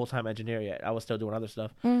wasn't a full-time engineer yet. I was still doing other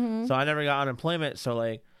stuff. So I never got unemployment. So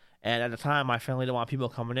like. And at the time, my family didn't want people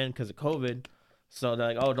coming in because of COVID. So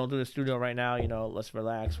they're like, oh, don't do the studio right now. You know, let's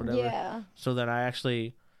relax, whatever. Yeah. So then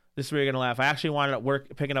this is where you're gonna laugh. I actually wanted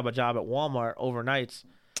to picking up a job at Walmart overnights.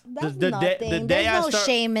 That's nothing. There's no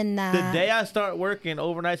shame in that. The day I start working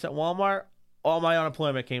overnights at Walmart, all my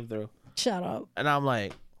unemployment came through. Shut up. And I'm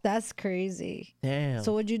like, that's crazy. Damn.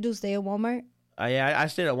 So what'd you do? Stay at Walmart? I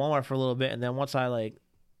stayed at Walmart for a little bit, and then once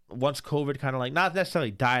COVID kind of like not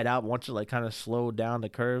necessarily died out, but once it like kind of slowed down the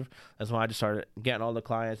curve, that's when I just started getting all the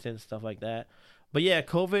clients in, stuff like that. But yeah,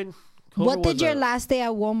 COVID what did your last day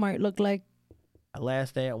at Walmart look like?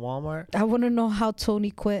 Last day at Walmart? I want to know how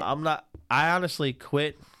Tony quit. I honestly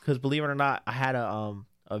quit because, believe it or not, I had a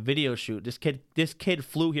video shoot. This kid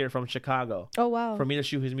flew here from Chicago. Oh wow. For me to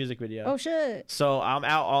shoot his music video. Oh shit. So I'm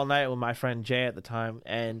out all night with my friend Jay at the time,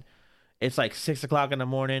 and it's like 6:00 in the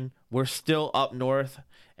morning. We're still up north,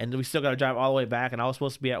 and we still got to drive all the way back. And I was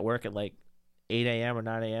supposed to be at work at like 8 a.m. or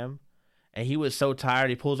 9 a.m. And he was so tired.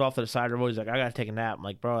 He pulls off to the side of the road. He's like, I gotta take a nap. I'm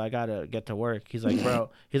like, bro, I gotta get to work. He's like,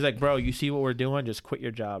 bro, you see what we're doing? Just quit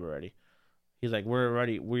your job already. He's like, we're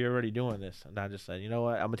already doing this. And I just said, you know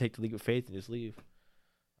what? I'm gonna take the leap of faith and just leave.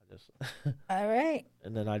 All right.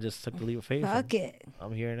 And then I just took the leap of faith. Fuck it.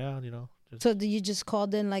 I'm here now, you know. So you just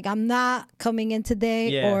called in like, I'm not coming in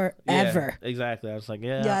today or ever. Exactly. I was like,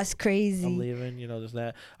 yeah, that's crazy. I'm leaving, you know, this,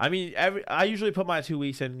 that. I mean, I usually put my 2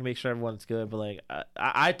 weeks in to make sure everyone's good, but like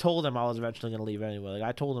I told him I was eventually gonna leave anyway. Like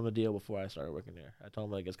I told him the deal before I started working there. I told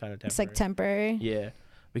him like it's kind of temporary. It's like temporary. Yeah.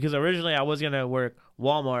 Because originally I was gonna work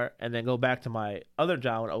Walmart and then go back to my other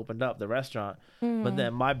job when it opened up, the restaurant. But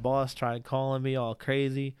then my boss tried calling me all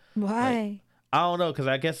crazy. Why? Like, I don't know, because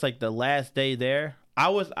I guess like the last day there, I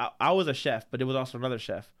was a chef, but it was also another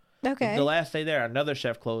chef. Okay. The last day there, another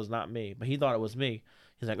chef closed, not me, but he thought it was me.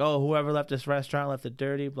 He's like, oh, whoever left this restaurant left it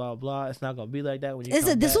dirty, blah, blah. It's not going to be like that when you come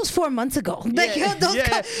back. This was 4 months ago. Like,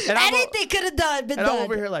 anything could have been done. I'm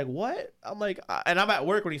over here like, what? I'm like, and I'm at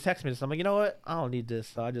work when he texts me this. I'm like, you know what? I don't need this.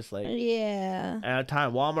 So I just like. Yeah. And at the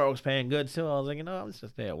time, Walmart was paying good too. I was like, you know, I'm just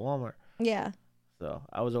stay at Walmart. Yeah. So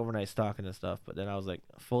I was overnight stocking and stuff. But then I was like,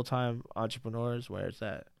 full-time entrepreneurs, where it's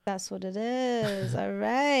at. That's what it is. All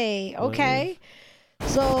right. Okay.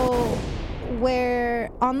 So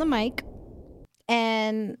we're on the mic.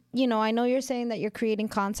 And, you know, I know you're saying that you're creating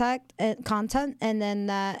content and then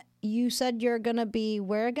that you said you're going to be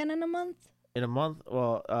where again in a month? In a month?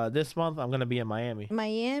 Well, this month I'm going to be in Miami.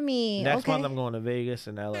 Next month I'm going to Vegas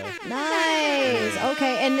and LA. Nice.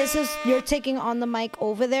 Okay. And you're taking on the mic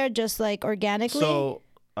over there just like organically? So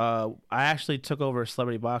I actually took over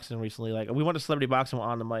Celebrity Boxing recently. Like we went to Celebrity Boxing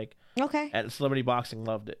on the mic. Okay. And Celebrity Boxing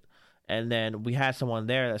loved it. And then we had someone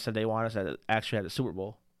there that said they want us actually at the Super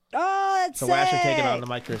Bowl. Oh, that's so sick. we're actually taking on the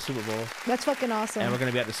mic to the Super Bowl. That's fucking awesome. And we're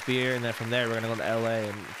going to be at the Sphere, and then from there we're going to go to LA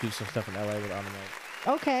and do some stuff in LA with on the mic.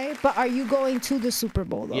 Okay, but are you going to the Super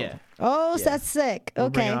Bowl though? Yeah. Oh, so that's sick. We're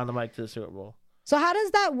okay. bringing on the mic to the Super Bowl. So how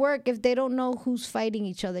does that work if they don't know who's fighting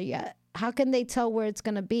each other yet? How can they tell where it's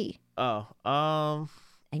going to be? Oh, I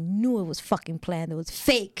knew it was fucking planned. It was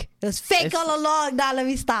fake. It was fake all along. Now let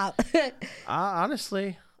me stop.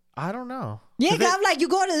 Honestly, I don't know. Yeah, because I'm like, you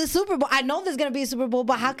go to the Super Bowl. I know there's going to be a Super Bowl,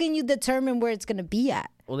 but how can you determine where it's going to be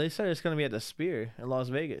at? Well, they said it's going to be at the Sphere in Las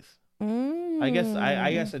Vegas. I guess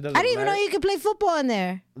it doesn't I didn't even know you could play football in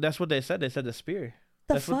there. That's what they said. They said the Sphere.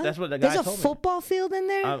 That's what the guy told me. There's a football field in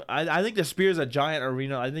there? I think the Sphere is a giant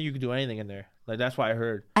arena. I think you can do anything in there. Like, that's what I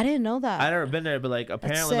heard. I didn't know that. I've never been there, but like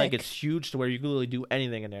apparently like it's huge to where you can literally do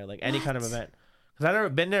anything in there, like any kind of event. Because I've never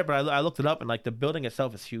been there, but I looked it up and like the building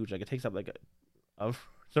itself is huge. Like it takes up like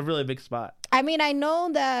it's a really big spot. I mean, I know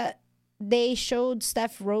that they showed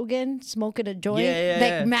Steph Rogen smoking a joint,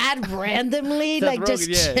 mad randomly, like Rogen,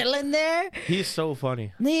 just chilling there. He's so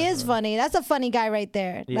funny. He is funny. That's a funny guy right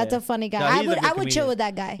there. Yeah. That's a funny guy. No, I would chill with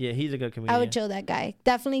that guy. Yeah, he's a good comedian. I would chill with that guy.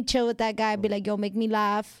 Definitely chill with that guy. I'd be like, yo, make me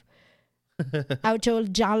laugh. I would chill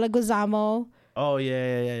with John Leguizamo. Oh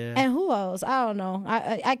yeah. And who else? I don't know.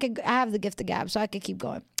 I have the gift of gab, so I could keep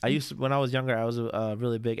going. When I was younger, I was a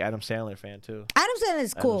really big Adam Sandler fan too. Adam Sandler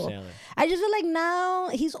is cool. I just feel like now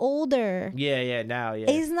he's older. Yeah, now, yeah.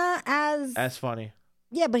 He's not as funny.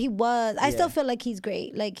 Yeah, but he was. I still feel like he's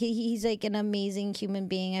great. Like he's like an amazing human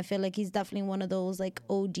being. I feel like he's definitely one of those like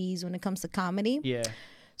OGs when it comes to comedy. Yeah.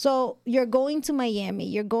 So you're going to Miami,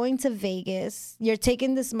 you're going to Vegas, you're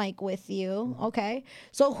taking this mic with you, okay?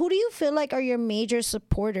 So who do you feel like are your major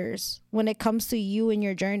supporters when it comes to you and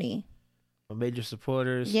your journey? My major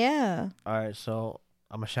supporters? Yeah. All right, so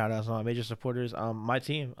I'm going to shout out some of my major supporters. My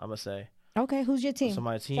team, I'm going to say. Okay, who's your team? So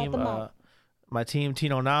my team,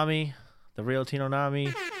 Tino Nami, the real Tino Nami.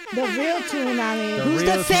 The real Tino Nami. Who's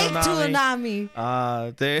the fake Tino Nami?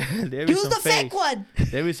 Who's the fake one?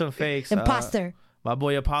 There be some fakes. Imposter. My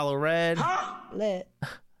boy Apollo Red. Lit.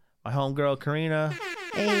 My homegirl Karina.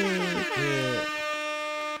 Hey. Yeah.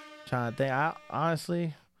 Trying to think.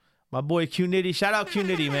 Honestly, my boy Q Nitty. Shout out Q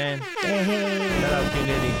Nitty, man. Hey. Shout out Q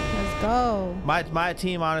Nitty. Let's go. My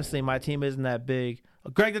team, honestly, my team isn't that big.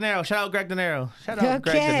 Greg De Niro. Shout out Greg De Niro. Shout out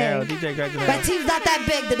Greg De Niro. DJ Greg De Niro. My team's not that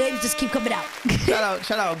big. The names just keep coming out.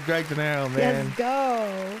 shout out Greg De Niro, man. Let's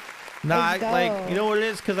go. Nah, Let's go. you know what it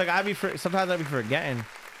is? Because, like, sometimes I be forgetting.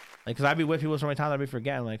 Like, because I be with people so many times, I be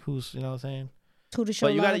forgetting, like, who's, you know what I'm saying? Who to show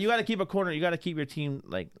But love. you gotta keep a corner. You gotta keep your team,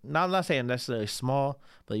 like, I'm not saying necessarily small,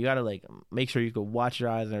 but you gotta, like, make sure you can watch your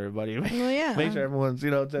eyes on everybody. Well, yeah. Make sure everyone's, you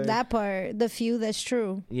know what I'm saying? That part, the few that's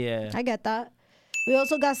true. Yeah. I get that. We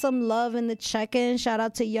also got some love in the check-in. Shout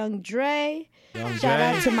out to Young Dre. Shout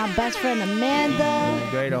out to my best friend Amanda.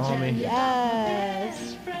 Dre, the homie.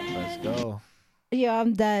 Yes. Let's go. Yo,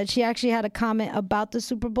 I'm dead. She actually had a comment about the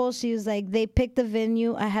Super Bowl. She was like, they picked the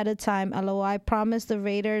venue ahead of time. LOL, I promise the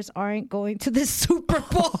Raiders aren't going to the Super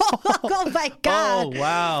Bowl. Oh, my God. Oh,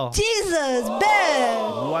 wow. Jesus, man.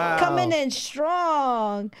 Wow. Coming in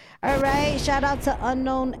strong. All right. Shout out to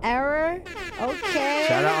Unknown Error. Okay.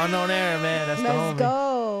 Shout out Unknown Error, man. That's the homie. Let's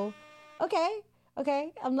go.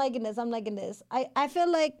 Okay. I'm liking this. I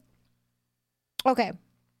feel like, okay.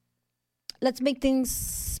 Let's make things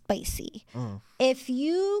spicy. If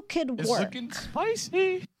you could It's work looking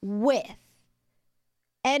spicy. with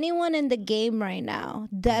anyone in the game right now,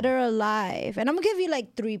 dead or alive, and I'm gonna give you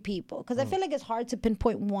like 3 people because I feel like it's hard to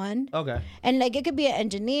pinpoint one. Okay. And like it could be an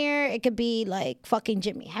engineer, it could be like fucking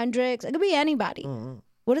Jimi Hendrix, it could be anybody.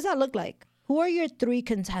 What does that look like? Who are your 3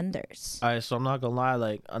 contenders? All right, so I'm not gonna lie.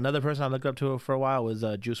 Like, another person I looked up to for a while was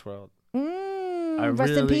Juice WRLD.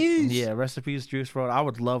 Rest in peace. Yeah, rest in peace, Juice WRLD. I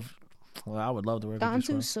would love to work with Gone Juice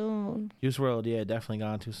too WRLD. soon. Juice WRLD, yeah, definitely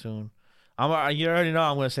gone too soon. You already know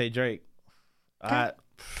I'm gonna say Drake. I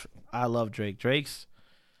love Drake.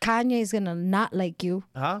 Kanye's gonna not like you.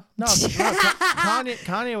 No,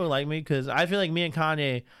 Kanye would like me because I feel like me and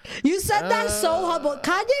Kanye. You said that so humble.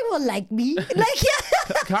 Kanye will like me. Like,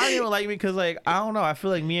 yeah. Kanye would like me because, like, I don't know. I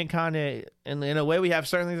feel like me and Kanye, in a way, we have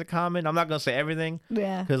certain things in common. I'm not gonna say everything.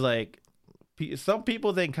 Yeah. Because, like, some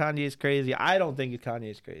people think Kanye is crazy. I don't think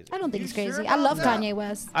Kanye is crazy. I don't think he's crazy. I love Kanye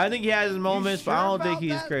West. I think he has his moments, but I don't think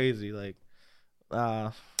he's crazy. Like,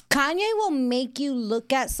 Kanye will make you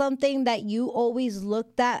look at something that you always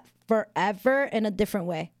looked at forever in a different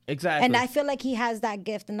way. Exactly. And I feel like he has that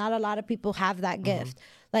gift, and not a lot of people have that gift.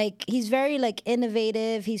 Like, he's very, like,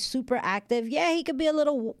 innovative. He's super active. Yeah, he could be a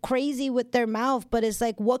little crazy with their mouth, but it's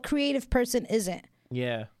like, what creative person isn't?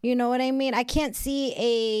 Yeah. You know what I mean? I can't see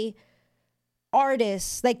a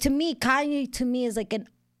artist. Like, to me, Kanye, to me, is like an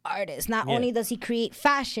artist. Not only does he create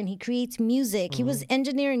fashion, he creates music. He was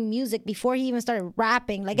engineering music before he even started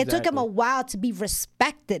rapping. Like, it took him a while to be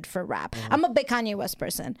respected for rap. I'm a big Kanye West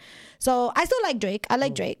person. So I still like Drake. I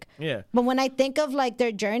like Drake. Yeah. But when I think of like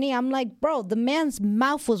their journey, I'm like, bro, the man's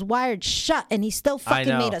mouth was wired shut and he still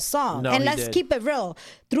fucking made a song. No, and he let's did. keep it real.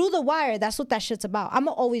 Through the wire, that's what that shit's about. I'm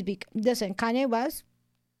gonna always be, listen, Kanye West,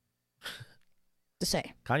 to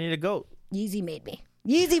say, Kanye the GOAT. Yeezy made me.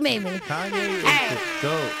 Kanye is the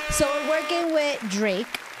GOAT. So we're working with Drake.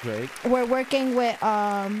 We're working with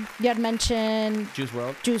you had mentioned Juice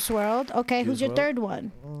WRLD. Juice WRLD. Okay, who's your 3rd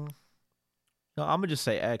one? No, I'm gonna just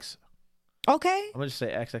say X. Okay. I'm gonna just say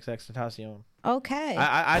XXX Tentacion. Okay.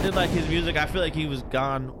 I did like his music. I feel like he was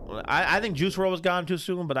gone. I think Juice WRLD was gone too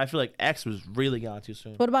soon, but I feel like X was really gone too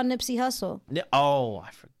soon. What about Nipsey Hussle? Oh,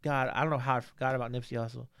 I forgot. I don't know how I forgot about Nipsey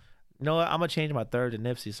Hussle. You know what? I'm gonna change my 3rd to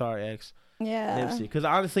Nipsey. Sorry, X. Yeah. Nipsey. Because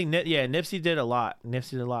honestly, Nipsey did a lot.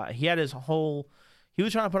 He had his whole. He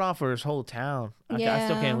was trying to put on for his whole town. I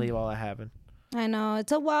still can't believe all that happened. I know.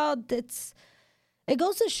 It's a wild. It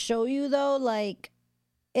goes to show you though, like,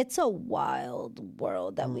 it's a wild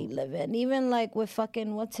world that we live in. Even like with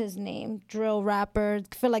fucking, what's his name? Drill rapper.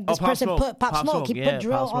 I feel like this person put Pop Smoke. He put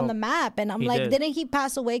drill on the map. And I'm like, didn't he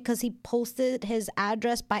pass away because he posted his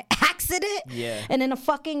address by accident? Yeah. And in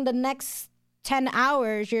the next 10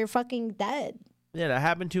 hours, you're fucking dead. Yeah, that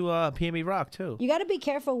happened to PME Rock too. You got to be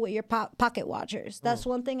careful with your pocket watchers. That's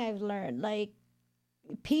one thing I've learned. Like,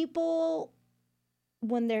 people,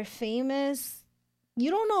 when they're famous,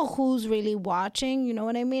 you don't know who's really watching. You know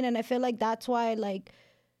what I mean? And I feel like that's why, like,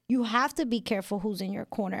 you have to be careful who's in your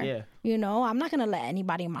corner. Yeah. You know, I'm not going to let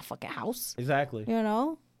anybody in my fucking house. Exactly. You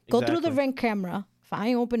know? Go through the Ring camera. If I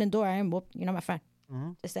ain't opening the door, I ain't whooped. You know, my friend.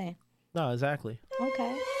 Just saying. No, exactly.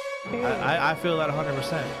 Okay. I feel that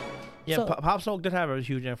 100%. Yeah, So, Pop Smoke did have a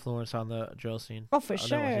huge influence on the drill scene. Oh, for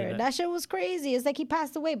sure. That shit was crazy. It's like he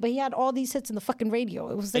passed away, but he had all these hits in the fucking radio.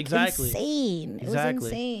 It was like insane. It was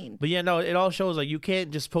insane. But yeah, no, it all shows like you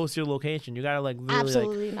can't just post your location. You gotta like really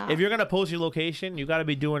absolutely not. If you're gonna post your location, you gotta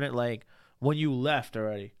be doing it like when you left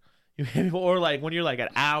already, or like when you're like an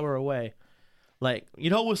hour away. Like, you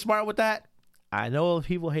know what's smart with that? I know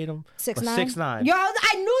people hate him. 6ix9ine. 6ix9ine. Yo,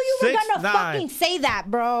 I knew you were gonna fucking say that,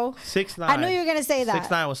 bro. 6ix9ine. I knew you were gonna say that.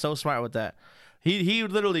 6ix9ine was so smart with that. He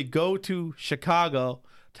would literally go to Chicago,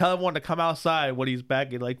 tell everyone to come outside when he's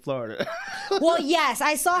back in like Florida. Well, yes,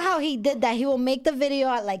 I saw how he did that. He will make the video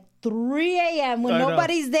at like 3 a.m. when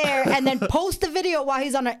nobody's there, and then post the video while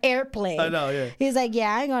he's on an airplane. I know, yeah. He's like,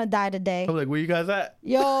 yeah, I ain't gonna die today. I'm like, where you guys at?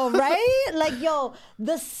 Yo, right? Like, yo,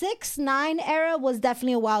 the 6ix9ine era was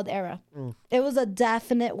definitely a wild era. It was a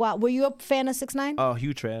definite wild. Were you a fan of 6ix9ine? Oh,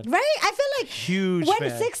 huge fan. Right? I feel like huge when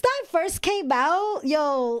fan. 6ix9ine first came out,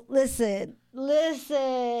 yo, listen,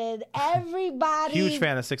 everybody. Huge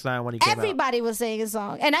fan of 6ix9ine when he came out. Everybody was saying his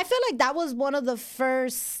song. And I feel like that was one of the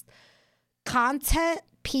first content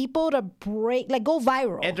people to break, like go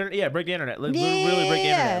viral. Break the internet. Like, really break the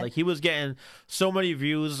internet. Like he was getting so many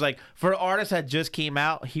views. Like for artists that just came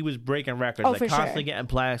out, he was breaking records. Like constantly getting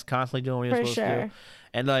plaques, constantly doing what he was supposed to do.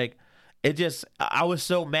 And like it just, I was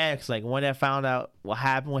so mad because like when I found out what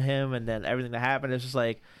happened with him and then everything that happened, it's just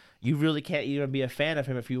like you really can't even be a fan of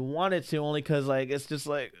him if you wanted to, only because like it's just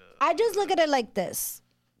like. I just look at it like this.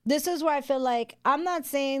 This is where I feel like I'm not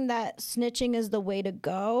saying that snitching is the way to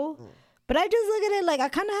go. But I just look at it like I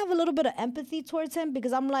kind of have a little bit of empathy towards him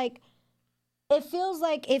because I'm like, it feels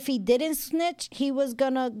like if he didn't snitch, he was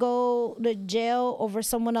going to go to jail over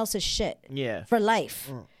someone else's shit for life.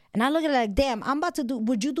 And I look at it like, damn, I'm about to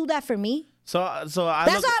would you do that for me? That's why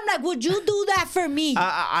I'm like, would you do that for me?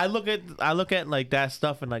 I look at like that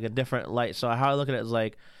stuff in like a different light. So how I look at it is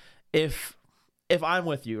like, if I'm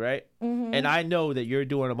with you, right? And I know that you're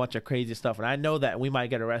doing a bunch of crazy stuff and I know that we might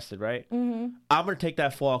get arrested, right? I'm going to take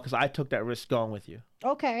that fall because I took that risk going with you.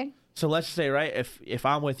 Okay. So let's just say, right, if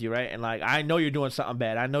I'm with you, right, and like I know you're doing something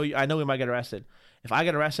bad. I know we might get arrested. If I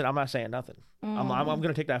get arrested, I'm not saying nothing. I'm going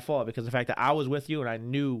to take that fall because of the fact that I was with you and I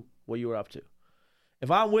knew what you were up to.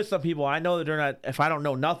 If I'm with some people, I know that they're not, if I don't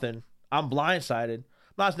know nothing, I'm blindsided. I'm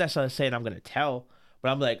not necessarily saying I'm going to tell, but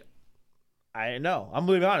I'm like, I didn't know. I'm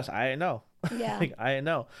going to be honest. I didn't know. Yeah. Like, I didn't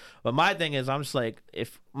know. But my thing is, I'm just like,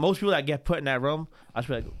 if most people that get put in that room, I just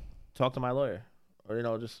be like, talk to my lawyer. Or, you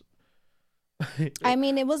know, just. I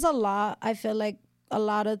mean, it was a lot. I feel like a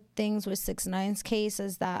lot of things with 6ix9ine's case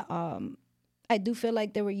is that I do feel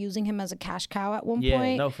like they were using him as a cash cow at one point.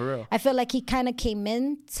 Yeah, no, for real. I feel like he kind of came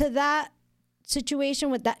into that situation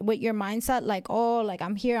with your mindset, like, oh, like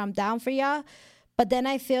I'm here, I'm down for y'all. But then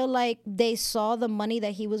I feel like they saw the money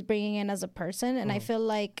that he was bringing in as a person, and I feel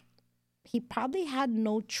like he probably had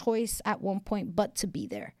no choice at one point but to be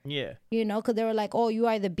there. Yeah. You know, because they were like, oh, you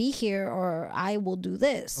either be here or I will do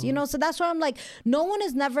this. You know, so that's why I'm like, no one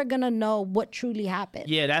is never going to know what truly happened.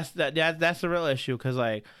 Yeah, that's the real issue, because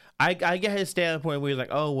like I get his standpoint where he's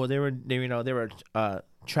like, oh, well, they were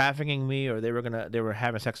trafficking me, or they were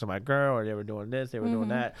having sex with my girl, or they were doing this, they were doing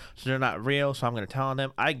that, so they're not real, so I'm gonna tell on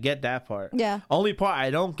them. I get that part. Yeah. Only part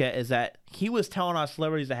I don't get is that he was telling on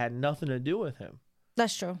celebrities that had nothing to do with him.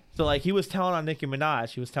 That's true. So like he was telling on Nicki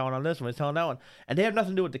Minaj, he was telling on this one, he was telling that one, and they have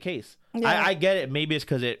nothing to do with the case. Yeah. I get it. Maybe it's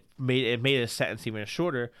because it made his sentence even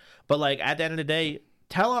shorter, but like at the end of the day,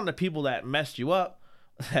 tell on the people that messed you up,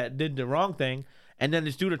 that did the wrong thing, and then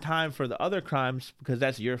just do the time for the other crimes because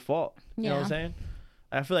that's your fault. You know what I'm saying?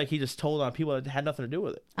 I feel like he just told on people that had nothing to do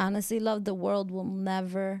with it. Honestly, love, the world will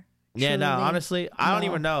never. Yeah, no, honestly, I don't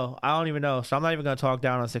even know. So I'm not even going to talk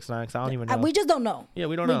down on 6ix9ine because I don't even know. We just don't know. Yeah,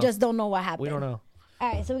 we don't know. We just don't know what happened. We don't know.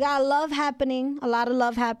 All right, so we got a lot of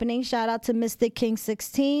love happening. Shout out to Mystic King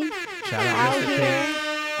 16. Shout out Mystic King.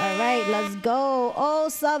 All right, let's go. Oh,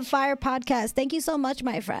 Subfire Podcast. Thank you so much,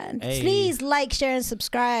 my friend. Hey. Please like, share, and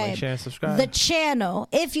subscribe. The channel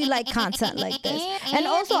if you like content like this. And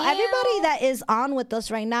also, everybody that is on with us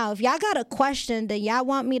right now, if y'all got a question that y'all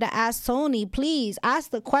want me to ask Tony, please ask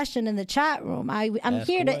the question in the chat room. I'm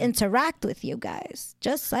here to interact with you guys.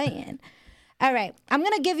 Just saying. All right, I'm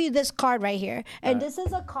going to give you this card right here. And this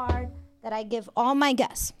is a card that I give all my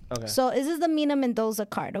guests. Okay. So this is the Mina Mendoza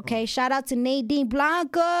card, okay? Shout out to Nadine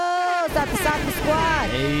Blanco, Saka Squad.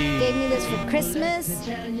 Hey. Gave me this for Christmas.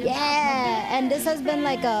 Yeah, and this has been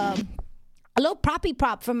like a little proppy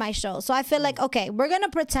prop for my show. So I feel like, okay, we're going to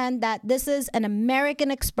pretend that this is an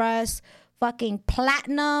American Express fucking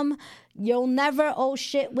platinum, you'll never owe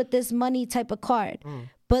shit with this money type of card.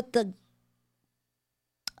 But the,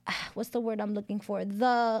 what's the word I'm looking for?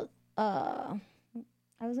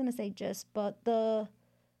 I was gonna say but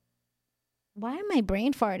why am I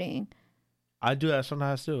brain farting? I do that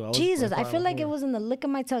sometimes too. Jesus, I feel like it was in the lick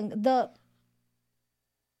of my tongue. Because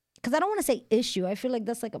I don't want to say issue. I feel like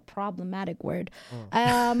that's like a problematic word.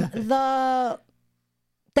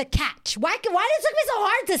 The catch. Why did it take me so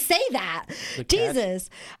hard to say that? Jesus.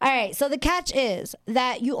 All right. So the catch is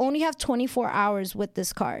that you only have 24 hours with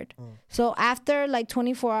this card. So after like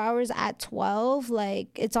 24 hours at 12,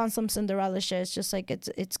 like it's on some Cinderella shit. It's just like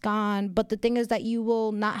it's gone. But the thing is that you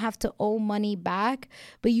will not have to owe money back,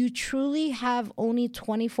 but you truly have only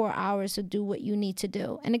 24 hours to do what you need to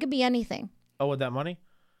do. And it could be anything. Oh, with that money?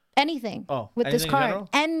 Anything. Oh, with this card.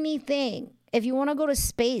 Anything. If you want to go to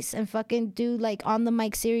space and fucking do like on the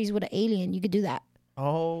mic series with an alien, you could do that.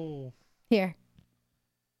 Oh. Here.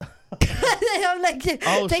 I'm like, take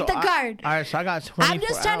the card. All right, so I got 24 hours. I'm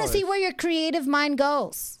just trying to see where your creative mind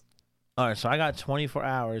goes. All right, so I got 24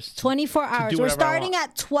 hours. 24 hours. We're starting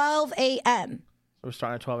at 12 a.m. We're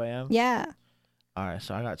starting at 12 a.m.? Yeah. All right,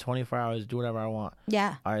 so I got 24 hours to do whatever I want.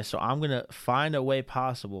 Yeah. All right, so I'm going to find a way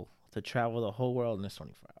possible to travel the whole world in this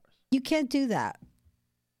 24 hours. You can't do that.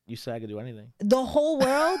 You said I could do anything. The whole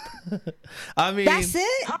world? I mean... That's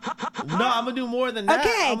it? No, I'm going to do more than that.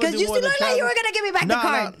 Okay, because you look like you were going to give me back the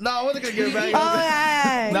card. No, I wasn't going to give it back. Oh,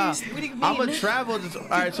 yeah. No, I'm going to travel. All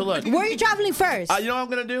right, so look. Where are you traveling first? You know what I'm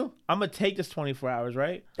going to do? I'm going to take this 24 hours,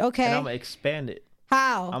 right? Okay. And I'm going to expand it.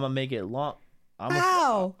 How? I'm going to make it long.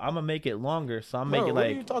 How? I'm going to make it longer, so I'm making like... What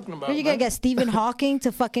are you talking about? Are you going to get Stephen Hawking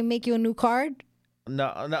to fucking make you a new card?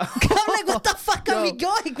 No. I'm like, what the fuck are we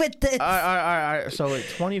going with this? All right. So like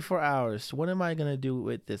 24 hours. What am I gonna do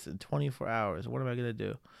with this in 24 hours? What am I gonna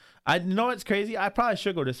do? I know it's crazy. I probably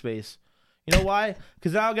should go to space. You know why?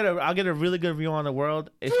 Because I'll get a really good view on the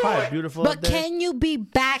world. It's probably beautiful. But can you be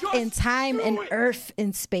back in time and Earth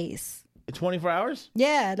in space? 24 hours?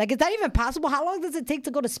 Yeah. Like, is that even possible? How long does it take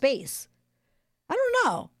to go to space? I don't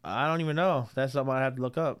know. I don't even know. That's something I have to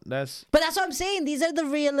look up. But that's what I'm saying. These are the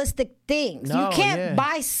realistic things. You can't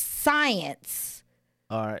buy science.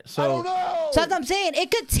 All right. So that's what I'm saying.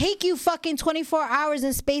 It could take you fucking 24 hours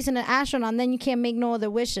in space in an astronaut, and then you can't make no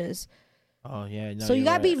other wishes. Oh, yeah. No, so you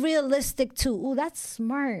got to be realistic, too. Ooh, that's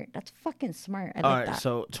smart. That's fucking smart. I like that.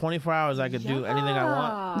 So 24 hours, I could do anything I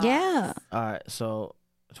want? Yeah. All right. So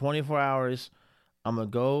 24 hours, I'm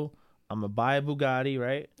going to buy a Bugatti,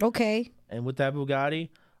 right? Okay. And with that Bugatti,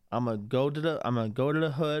 I'm gonna go to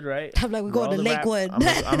the hood, right? I'm like, we're going to Lakewood. I'm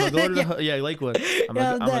gonna go to the hood. Yeah, Lakewood. I'm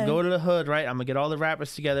gonna go to the hood, right? I'm gonna get all the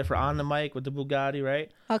rappers together for on the mic with the Bugatti, right?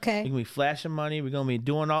 Okay. We're gonna be flashing money. We're gonna be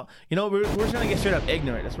doing all. You know, we're just gonna get straight up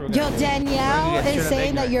ignorant. That's what we're gonna do. Danielle is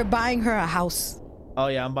saying that you're buying her a house. Oh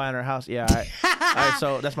yeah, I'm buying her a house. Yeah. All right. All right.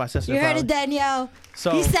 So that's my sister. You heard it, Danielle.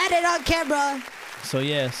 So he said it on camera. So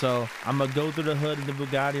yeah. So I'm gonna go through the hood in the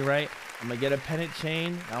Bugatti, right? I'm gonna get a pendant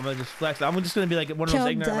chain. I'm gonna just flex. I'm just gonna be like one of those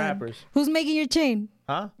ignorant rappers. Who's making your chain?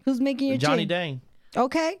 Huh? Who's making your Johnny chain? Dang.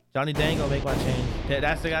 Okay. Johnny Dang gonna make my chain.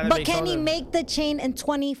 That's the guy that But makes can he make the chain in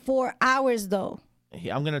 24 hours though?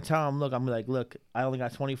 I'm gonna tell him. Look, I only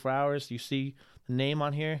got 24 hours. You see the name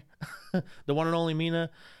on here, the one and only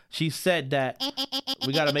Mina. She said that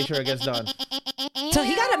we gotta make sure it gets done. So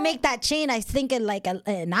he gotta make that chain, I think, in like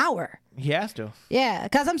an hour. He has to. Yeah,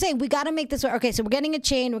 because I'm saying we gotta make this work. Okay, so we're getting a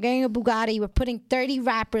chain, we're getting a Bugatti, we're putting 30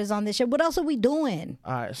 rappers on this shit. What else are we doing?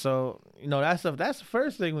 All right, so that's the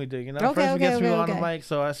first thing we do. You know, first we get people on the mic.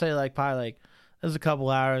 So I say there's a couple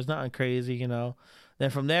hours, nothing crazy. You know, then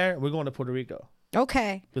from there we're going to Puerto Rico.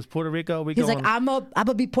 Okay. Because Puerto Rico, He's like, I'm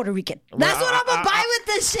gonna be Puerto Rican. That's what I'm gonna buy with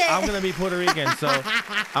this shit. I'm gonna be Puerto Rican, so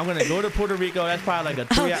I'm gonna go to Puerto Rico. That's probably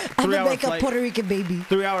like a 3 hour flight. I'm gonna make a Puerto Rican baby.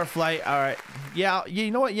 3 hour flight. All right. Yeah.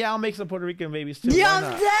 You know what? Yeah, I'll make some Puerto Rican babies too. Yeah,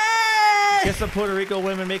 I'm dead. Get some Puerto Rico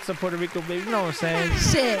women, make some Puerto Rico babies. You know what I'm saying?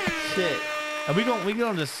 Shit. And we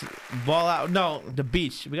gonna just ball out. No, the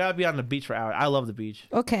beach. We gotta be on the beach for hours. I love the beach.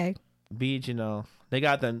 Okay. Beach, you know. They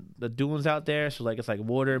got the dunes out there, so like it's like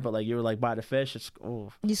water, but like you're like by the fish. It's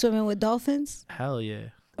You swimming with dolphins? Hell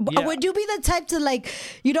yeah. Would you be the type to like,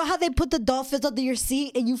 you know how they put the dolphins under your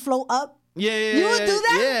seat and you float up? Yeah. You would do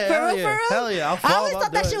that? Yeah, for real? Hell yeah. I always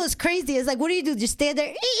thought that shit was crazy. It's like, what do you do? Just stand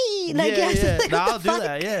there? Like, yeah. No, I'll do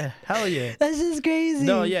that. Yeah. Hell yeah. That's just crazy.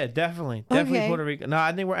 No, yeah, definitely. Definitely Puerto Rico. No,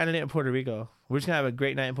 I think we're ending it in Puerto Rico. We're just gonna have a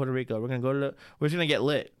great night in Puerto Rico. We're gonna we're just gonna get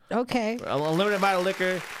lit. Okay. Unlimited amount of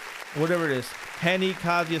liquor, whatever it is. Henny,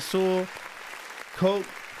 Cosy Azul, Coke,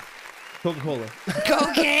 Coca-Cola.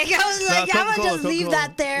 Okay, I was like, I'm gonna just leave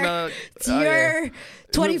that there. No, It's your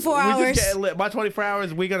 24 hours. We just getting lit. My 24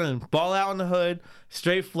 hours, we gonna ball out in the hood,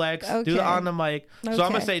 straight flex, do the on the mic. So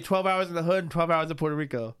I'm gonna say 12 hours in the hood and 12 hours in Puerto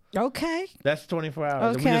Rico. Okay. That's 24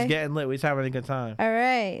 hours. Okay. And we just getting lit. We just having a good time. All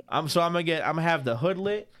right. I'm gonna have the hood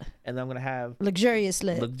lit, and I'm gonna have luxurious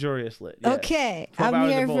lit. Yeah. Okay, I'm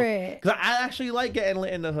here for it. Cause I actually like getting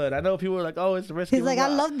lit in the hood. I know people are like, "Oh, it's risky." He's like, "I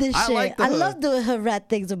love this shit. I love doing hood rat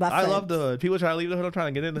things with my friends." I love the hood. People try to leave the hood. I'm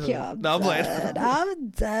trying to get in the hood. Yeah, I'm playing. I'm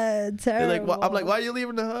dead. Terrible. Like, I'm like, why are you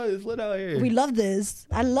leaving the hood? It's lit out here. We love this.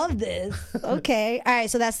 I love this. Okay. All right.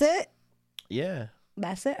 So that's it. Yeah.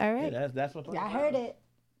 That's it. All right. Yeah, that's what. I heard it.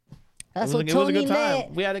 That's it was a good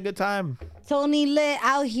time. We had a good time. Tony lit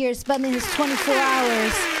out here spending his 24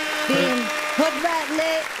 hours being hood rat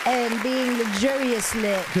lit and being luxurious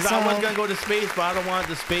lit. Because I was gonna go to space, but I don't want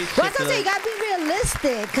the space. Well, that's what you gotta be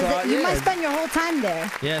realistic, because you might spend your whole time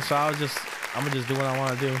there. Yeah, so I'm gonna just do what I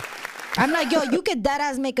want to do. I'm like, yo, you could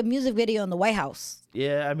deadass make a music video in the White House.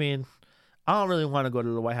 Yeah, I mean, I don't really want to go to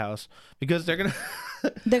the White House because they're gonna.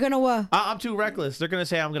 They're gonna what? I'm too reckless. They're gonna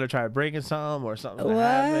say I'm gonna try breaking something or something gonna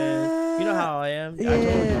happen. You know how I am. Yeah. I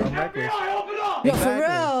told you I'm reckless. Yo, for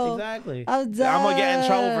real. Exactly. I'm gonna get in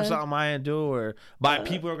trouble for something I didn't do, or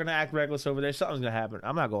people are gonna act reckless over there. Something's gonna happen.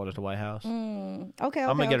 I'm not going to the White House. Okay.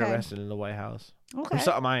 I'm gonna get arrested in the White House. Okay. For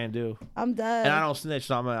something I didn't do. I'm dead. And I don't snitch,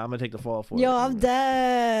 so I'm gonna take the fall for it. Yo, I'm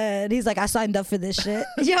dead. He's like, I signed up for this shit.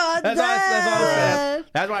 Yo, I'm dead.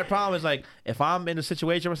 That's my problem. Is like, if I'm in a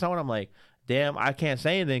situation with someone, I'm like, damn, I can't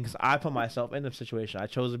say anything because I put myself in the situation. I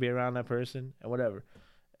chose to be around that person and whatever.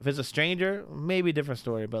 If it's a stranger, maybe a different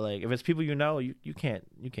story. But like, if it's people you know, you can't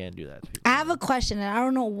do that to people. I have a question, and I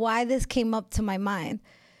don't know why this came up to my mind.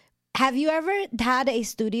 Have you ever had a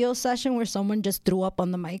studio session where someone just threw up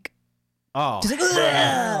on the mic? Oh, just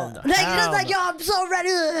like, yo, I'm so ready.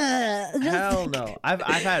 Hell no. I've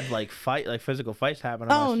had like physical fights happen.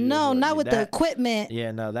 Oh no, not with the equipment.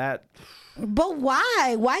 Yeah, no, that. But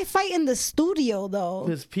why? Why fight in the studio though?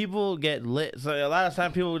 Because people get lit. So a lot of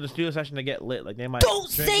times people in the studio session they get lit. Like they might don't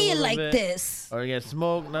say it like this or get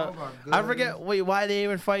smoked. No, I forget. Why they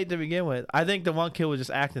even fight to begin with? I think the one kid was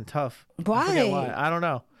just acting tough. Why? I don't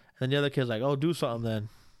know. And the other kid's like, "Oh, do something then."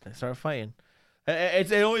 They start fighting.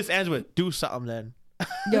 It always ends with "do something then."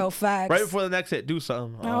 Yo, facts. Right before the next hit, do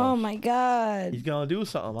something. Oh my god. He's gonna do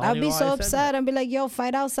something. I'll be so upset. I'll be like, yo,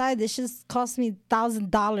 fight outside. This just cost me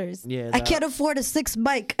 $1,000. Yeah, I can't afford a 6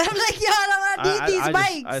 mic. I'm like, yo, I don't need these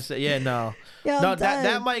mics. I said, yeah, no. Yo, no,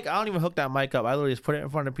 that mic, I don't even hook that mic up. I literally just put it in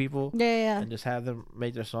front of people. Yeah. And just have them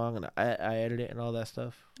make their song, and I edit it and all that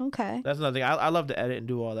stuff. Okay. That's another thing. I love to edit and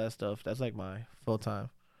do all that stuff. That's like my full time.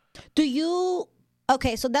 Do you?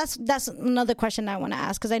 Okay, so that's another question I want to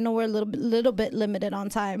ask, because I know we're a little bit limited on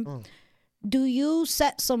time. Do you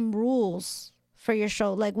set some rules for your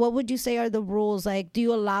show? Like, what would you say are the rules? Like, do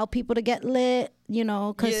you allow people to get lit? You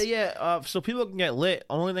know, cause so people can get lit.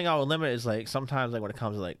 Only thing I would limit is like sometimes like when it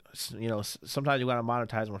comes to like sometimes you gotta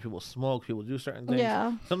monetize when people smoke, people do certain things.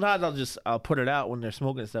 Yeah. Sometimes I'll put it out when they're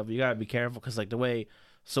smoking and stuff. You gotta be careful because like the way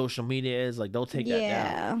social media is, like they'll take that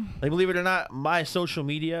down. Like, believe it or not, my social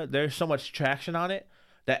media, there's so much traction on it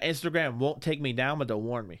that Instagram won't take me down, but they'll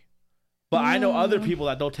warn me. But I know other people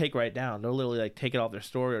that they'll take right down. They'll literally like take it off their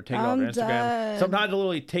story or take it off their Instagram. Dead. Sometimes they'll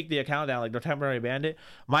literally take the account down, like they'll temporarily ban it.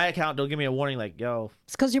 My account, they'll give me a warning like, yo.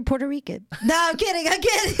 It's because you're Puerto Rican. No, I'm kidding.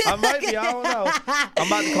 I might be, I don't know. I'm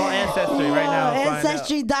about to call Ancestry right now.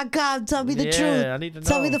 Ancestry.com. Tell me the truth. I need to know.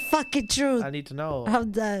 Tell me the fucking truth. I need to know.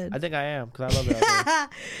 I'm done. I think I am because I love it.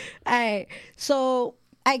 All right. So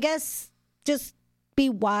I guess just be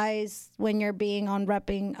wise when you're being on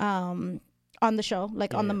repping on the show,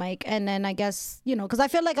 like on the mic. And then I guess, because I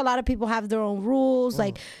feel like a lot of people have their own rules.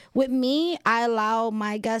 Like with me, I allow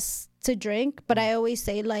my guests to drink, but I always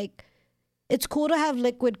say like, it's cool to have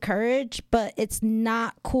liquid courage, but it's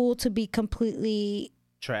not cool to be completely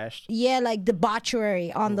trashed. Yeah, like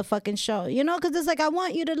debauchery on the fucking show, because it's like, I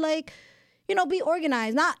want you to like, be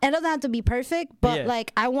organized. It doesn't have to be perfect, but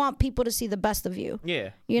like I want people to see the best of you. Yeah.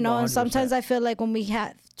 And sometimes I feel like when we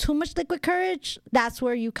have too much liquid courage, that's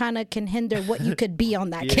where you kind of can hinder what you could be on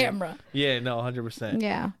that camera. Yeah, no, 100%.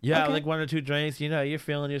 Yeah. You have like 1 or 2 drinks, you're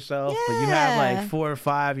feeling yourself, but you have like 4 or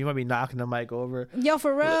 5, you might be knocking the mic over. Yo,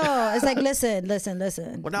 for real. It's like, listen.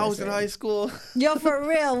 When I was in high school. Yo, for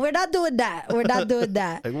real. We're not doing that.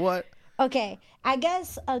 Like what? Okay, I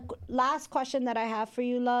guess a last question that I have for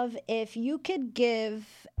you, love, if you could give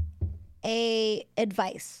a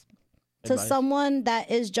advice to someone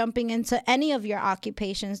that is jumping into any of your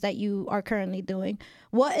occupations that you are currently doing,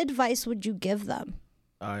 what advice would you give them?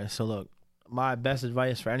 All right, so look, my best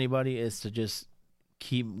advice for anybody is to just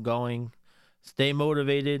keep going, stay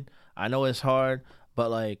motivated. I know it's hard,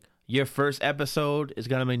 but like your first episode is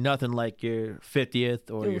gonna be nothing like your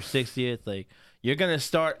 50th or your 60th. Like you're gonna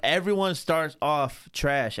start. Everyone starts off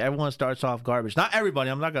trash. Everyone starts off garbage. Not everybody.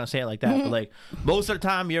 I'm not gonna say it like that, but like most of the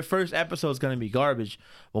time, your first episode is gonna be garbage.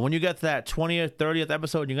 But when you get to that 20th, 30th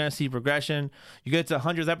episode, you're gonna see progression. You get to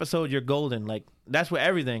 100th episode, you're golden. Like that's where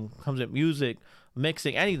everything comes in: music,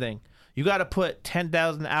 mixing, anything. You gotta put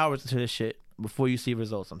 10,000 hours into this shit before you see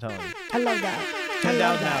results. I'm telling you. I love that.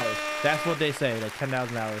 10,000 hours. That's what they say. Like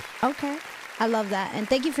 10,000 hours. Okay. I love that. And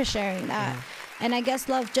thank you for sharing that. And I guess,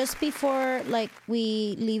 love, just before like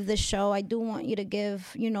we leave the show, I do want you to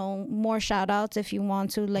give, more shout outs if you want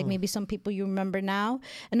to, like maybe some people you remember now.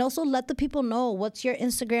 And also let the people know what's your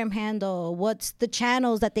Instagram handle, what's the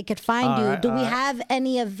channels that they could find you. Do we have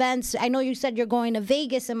any events? I know you said you're going to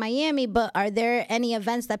Vegas and Miami, but are there any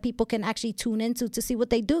events that people can actually tune into to see what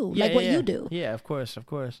they do, what you do? Yeah, of course.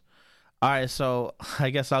 All right, so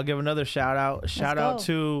I guess I'll give another shout out. Shout out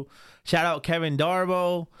Kevin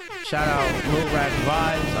Darbo. Shout out Lil Rax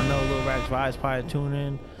Vibes. I know Lil Rax Vibes probably tune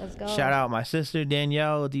in. Let's go. Shout out my sister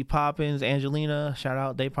Danielle, D Poppins, Angelina. Shout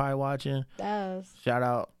out, they probably watching. Yes. Shout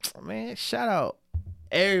out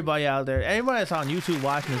everybody out there. Everybody that's on YouTube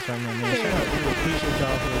watching this right now, man. Shout out to you. Appreciate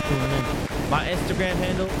y'all for tuning in. My Instagram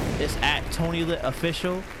handle is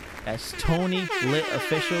 @TonyLitOfficial. That's Tony Lit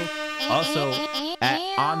Official. Also at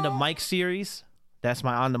On the Mic series. That's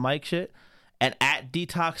my On the Mic shit. And at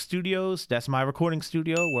Detox Studios. That's my recording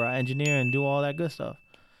studio where I engineer and do all that good stuff.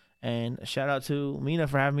 And shout out to Mina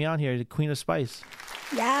for having me on here, the Queen of Spice.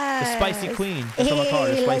 Yes. The Spicy Queen. That's what I call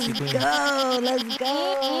her, the Spicy Queen. Let's go.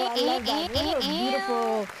 I love that. What a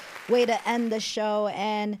beautiful way to end the show.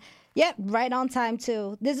 And yeah, right on time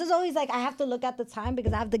too. This is always like I have to look at the time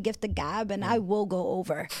because I have the gift of gab and I will go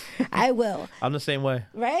over. I will. I'm the same way.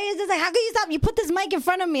 Right? It's just like, how can you stop? You put this mic in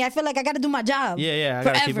front of me. I feel like I got to do my job. Yeah. I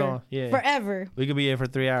got to keep going. Yeah. Forever. We could be here for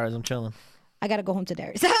 3 hours. I'm chilling. I got to go home to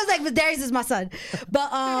Darius. I was like, but Darius is my son. But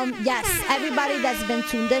yes, everybody that's been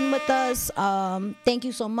tuned in with us, thank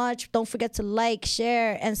you so much. Don't forget to like,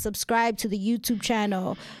 share, and subscribe to the YouTube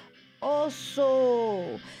channel.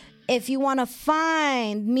 Also, if you want to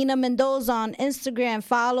find Mina Mendoza on Instagram,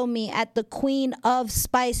 follow me at the Queen of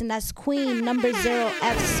Spice, and that's Queen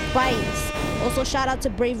 #0F Spice. Also, shout out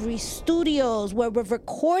to Bravery Studios, where we're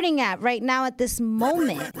recording at right now at this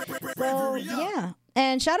moment. So, yeah.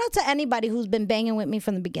 And shout out to anybody who's been banging with me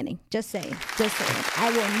from the beginning. Just saying. I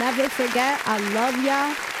will never forget. I love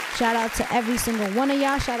y'all. Shout out to every single one of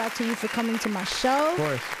y'all. Shout out to you for coming to my show. Of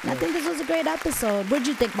course. And I think this was a great episode. What'd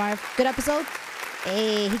you think, Marv? Good episode?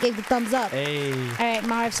 Hey, he gave the thumbs up. Hey. All right,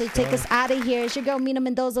 Marv, so take us out of here. It's your girl, Mina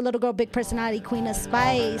Mendoza, little girl, big personality, Queen of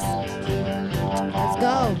Spice. Let's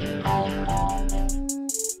go.